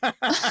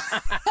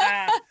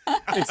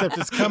 Except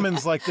it's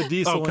Cummins like the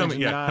diesel Cummins,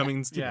 engine. yeah, not-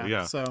 Cummins Tebow,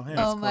 yeah. So,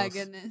 yeah, Oh it's my close.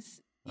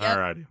 goodness. Yep.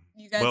 Alrighty.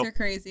 You guys Well- are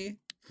crazy.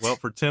 Well,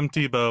 for Tim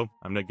Tebow,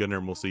 I'm Nick Goodner,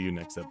 and we'll see you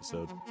next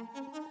episode.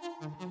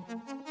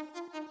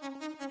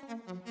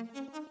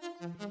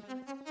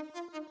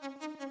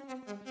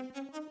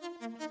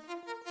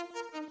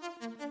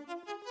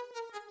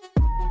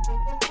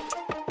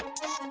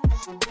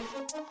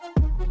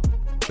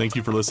 Thank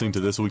you for listening to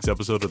this week's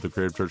episode of the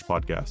Creative Church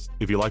Podcast.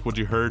 If you like what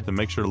you heard, then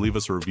make sure to leave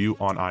us a review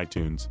on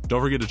iTunes. Don't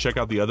forget to check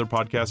out the other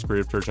podcasts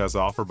Creative Church has to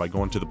offer by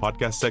going to the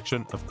podcast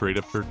section of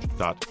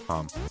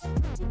creativechurch.com.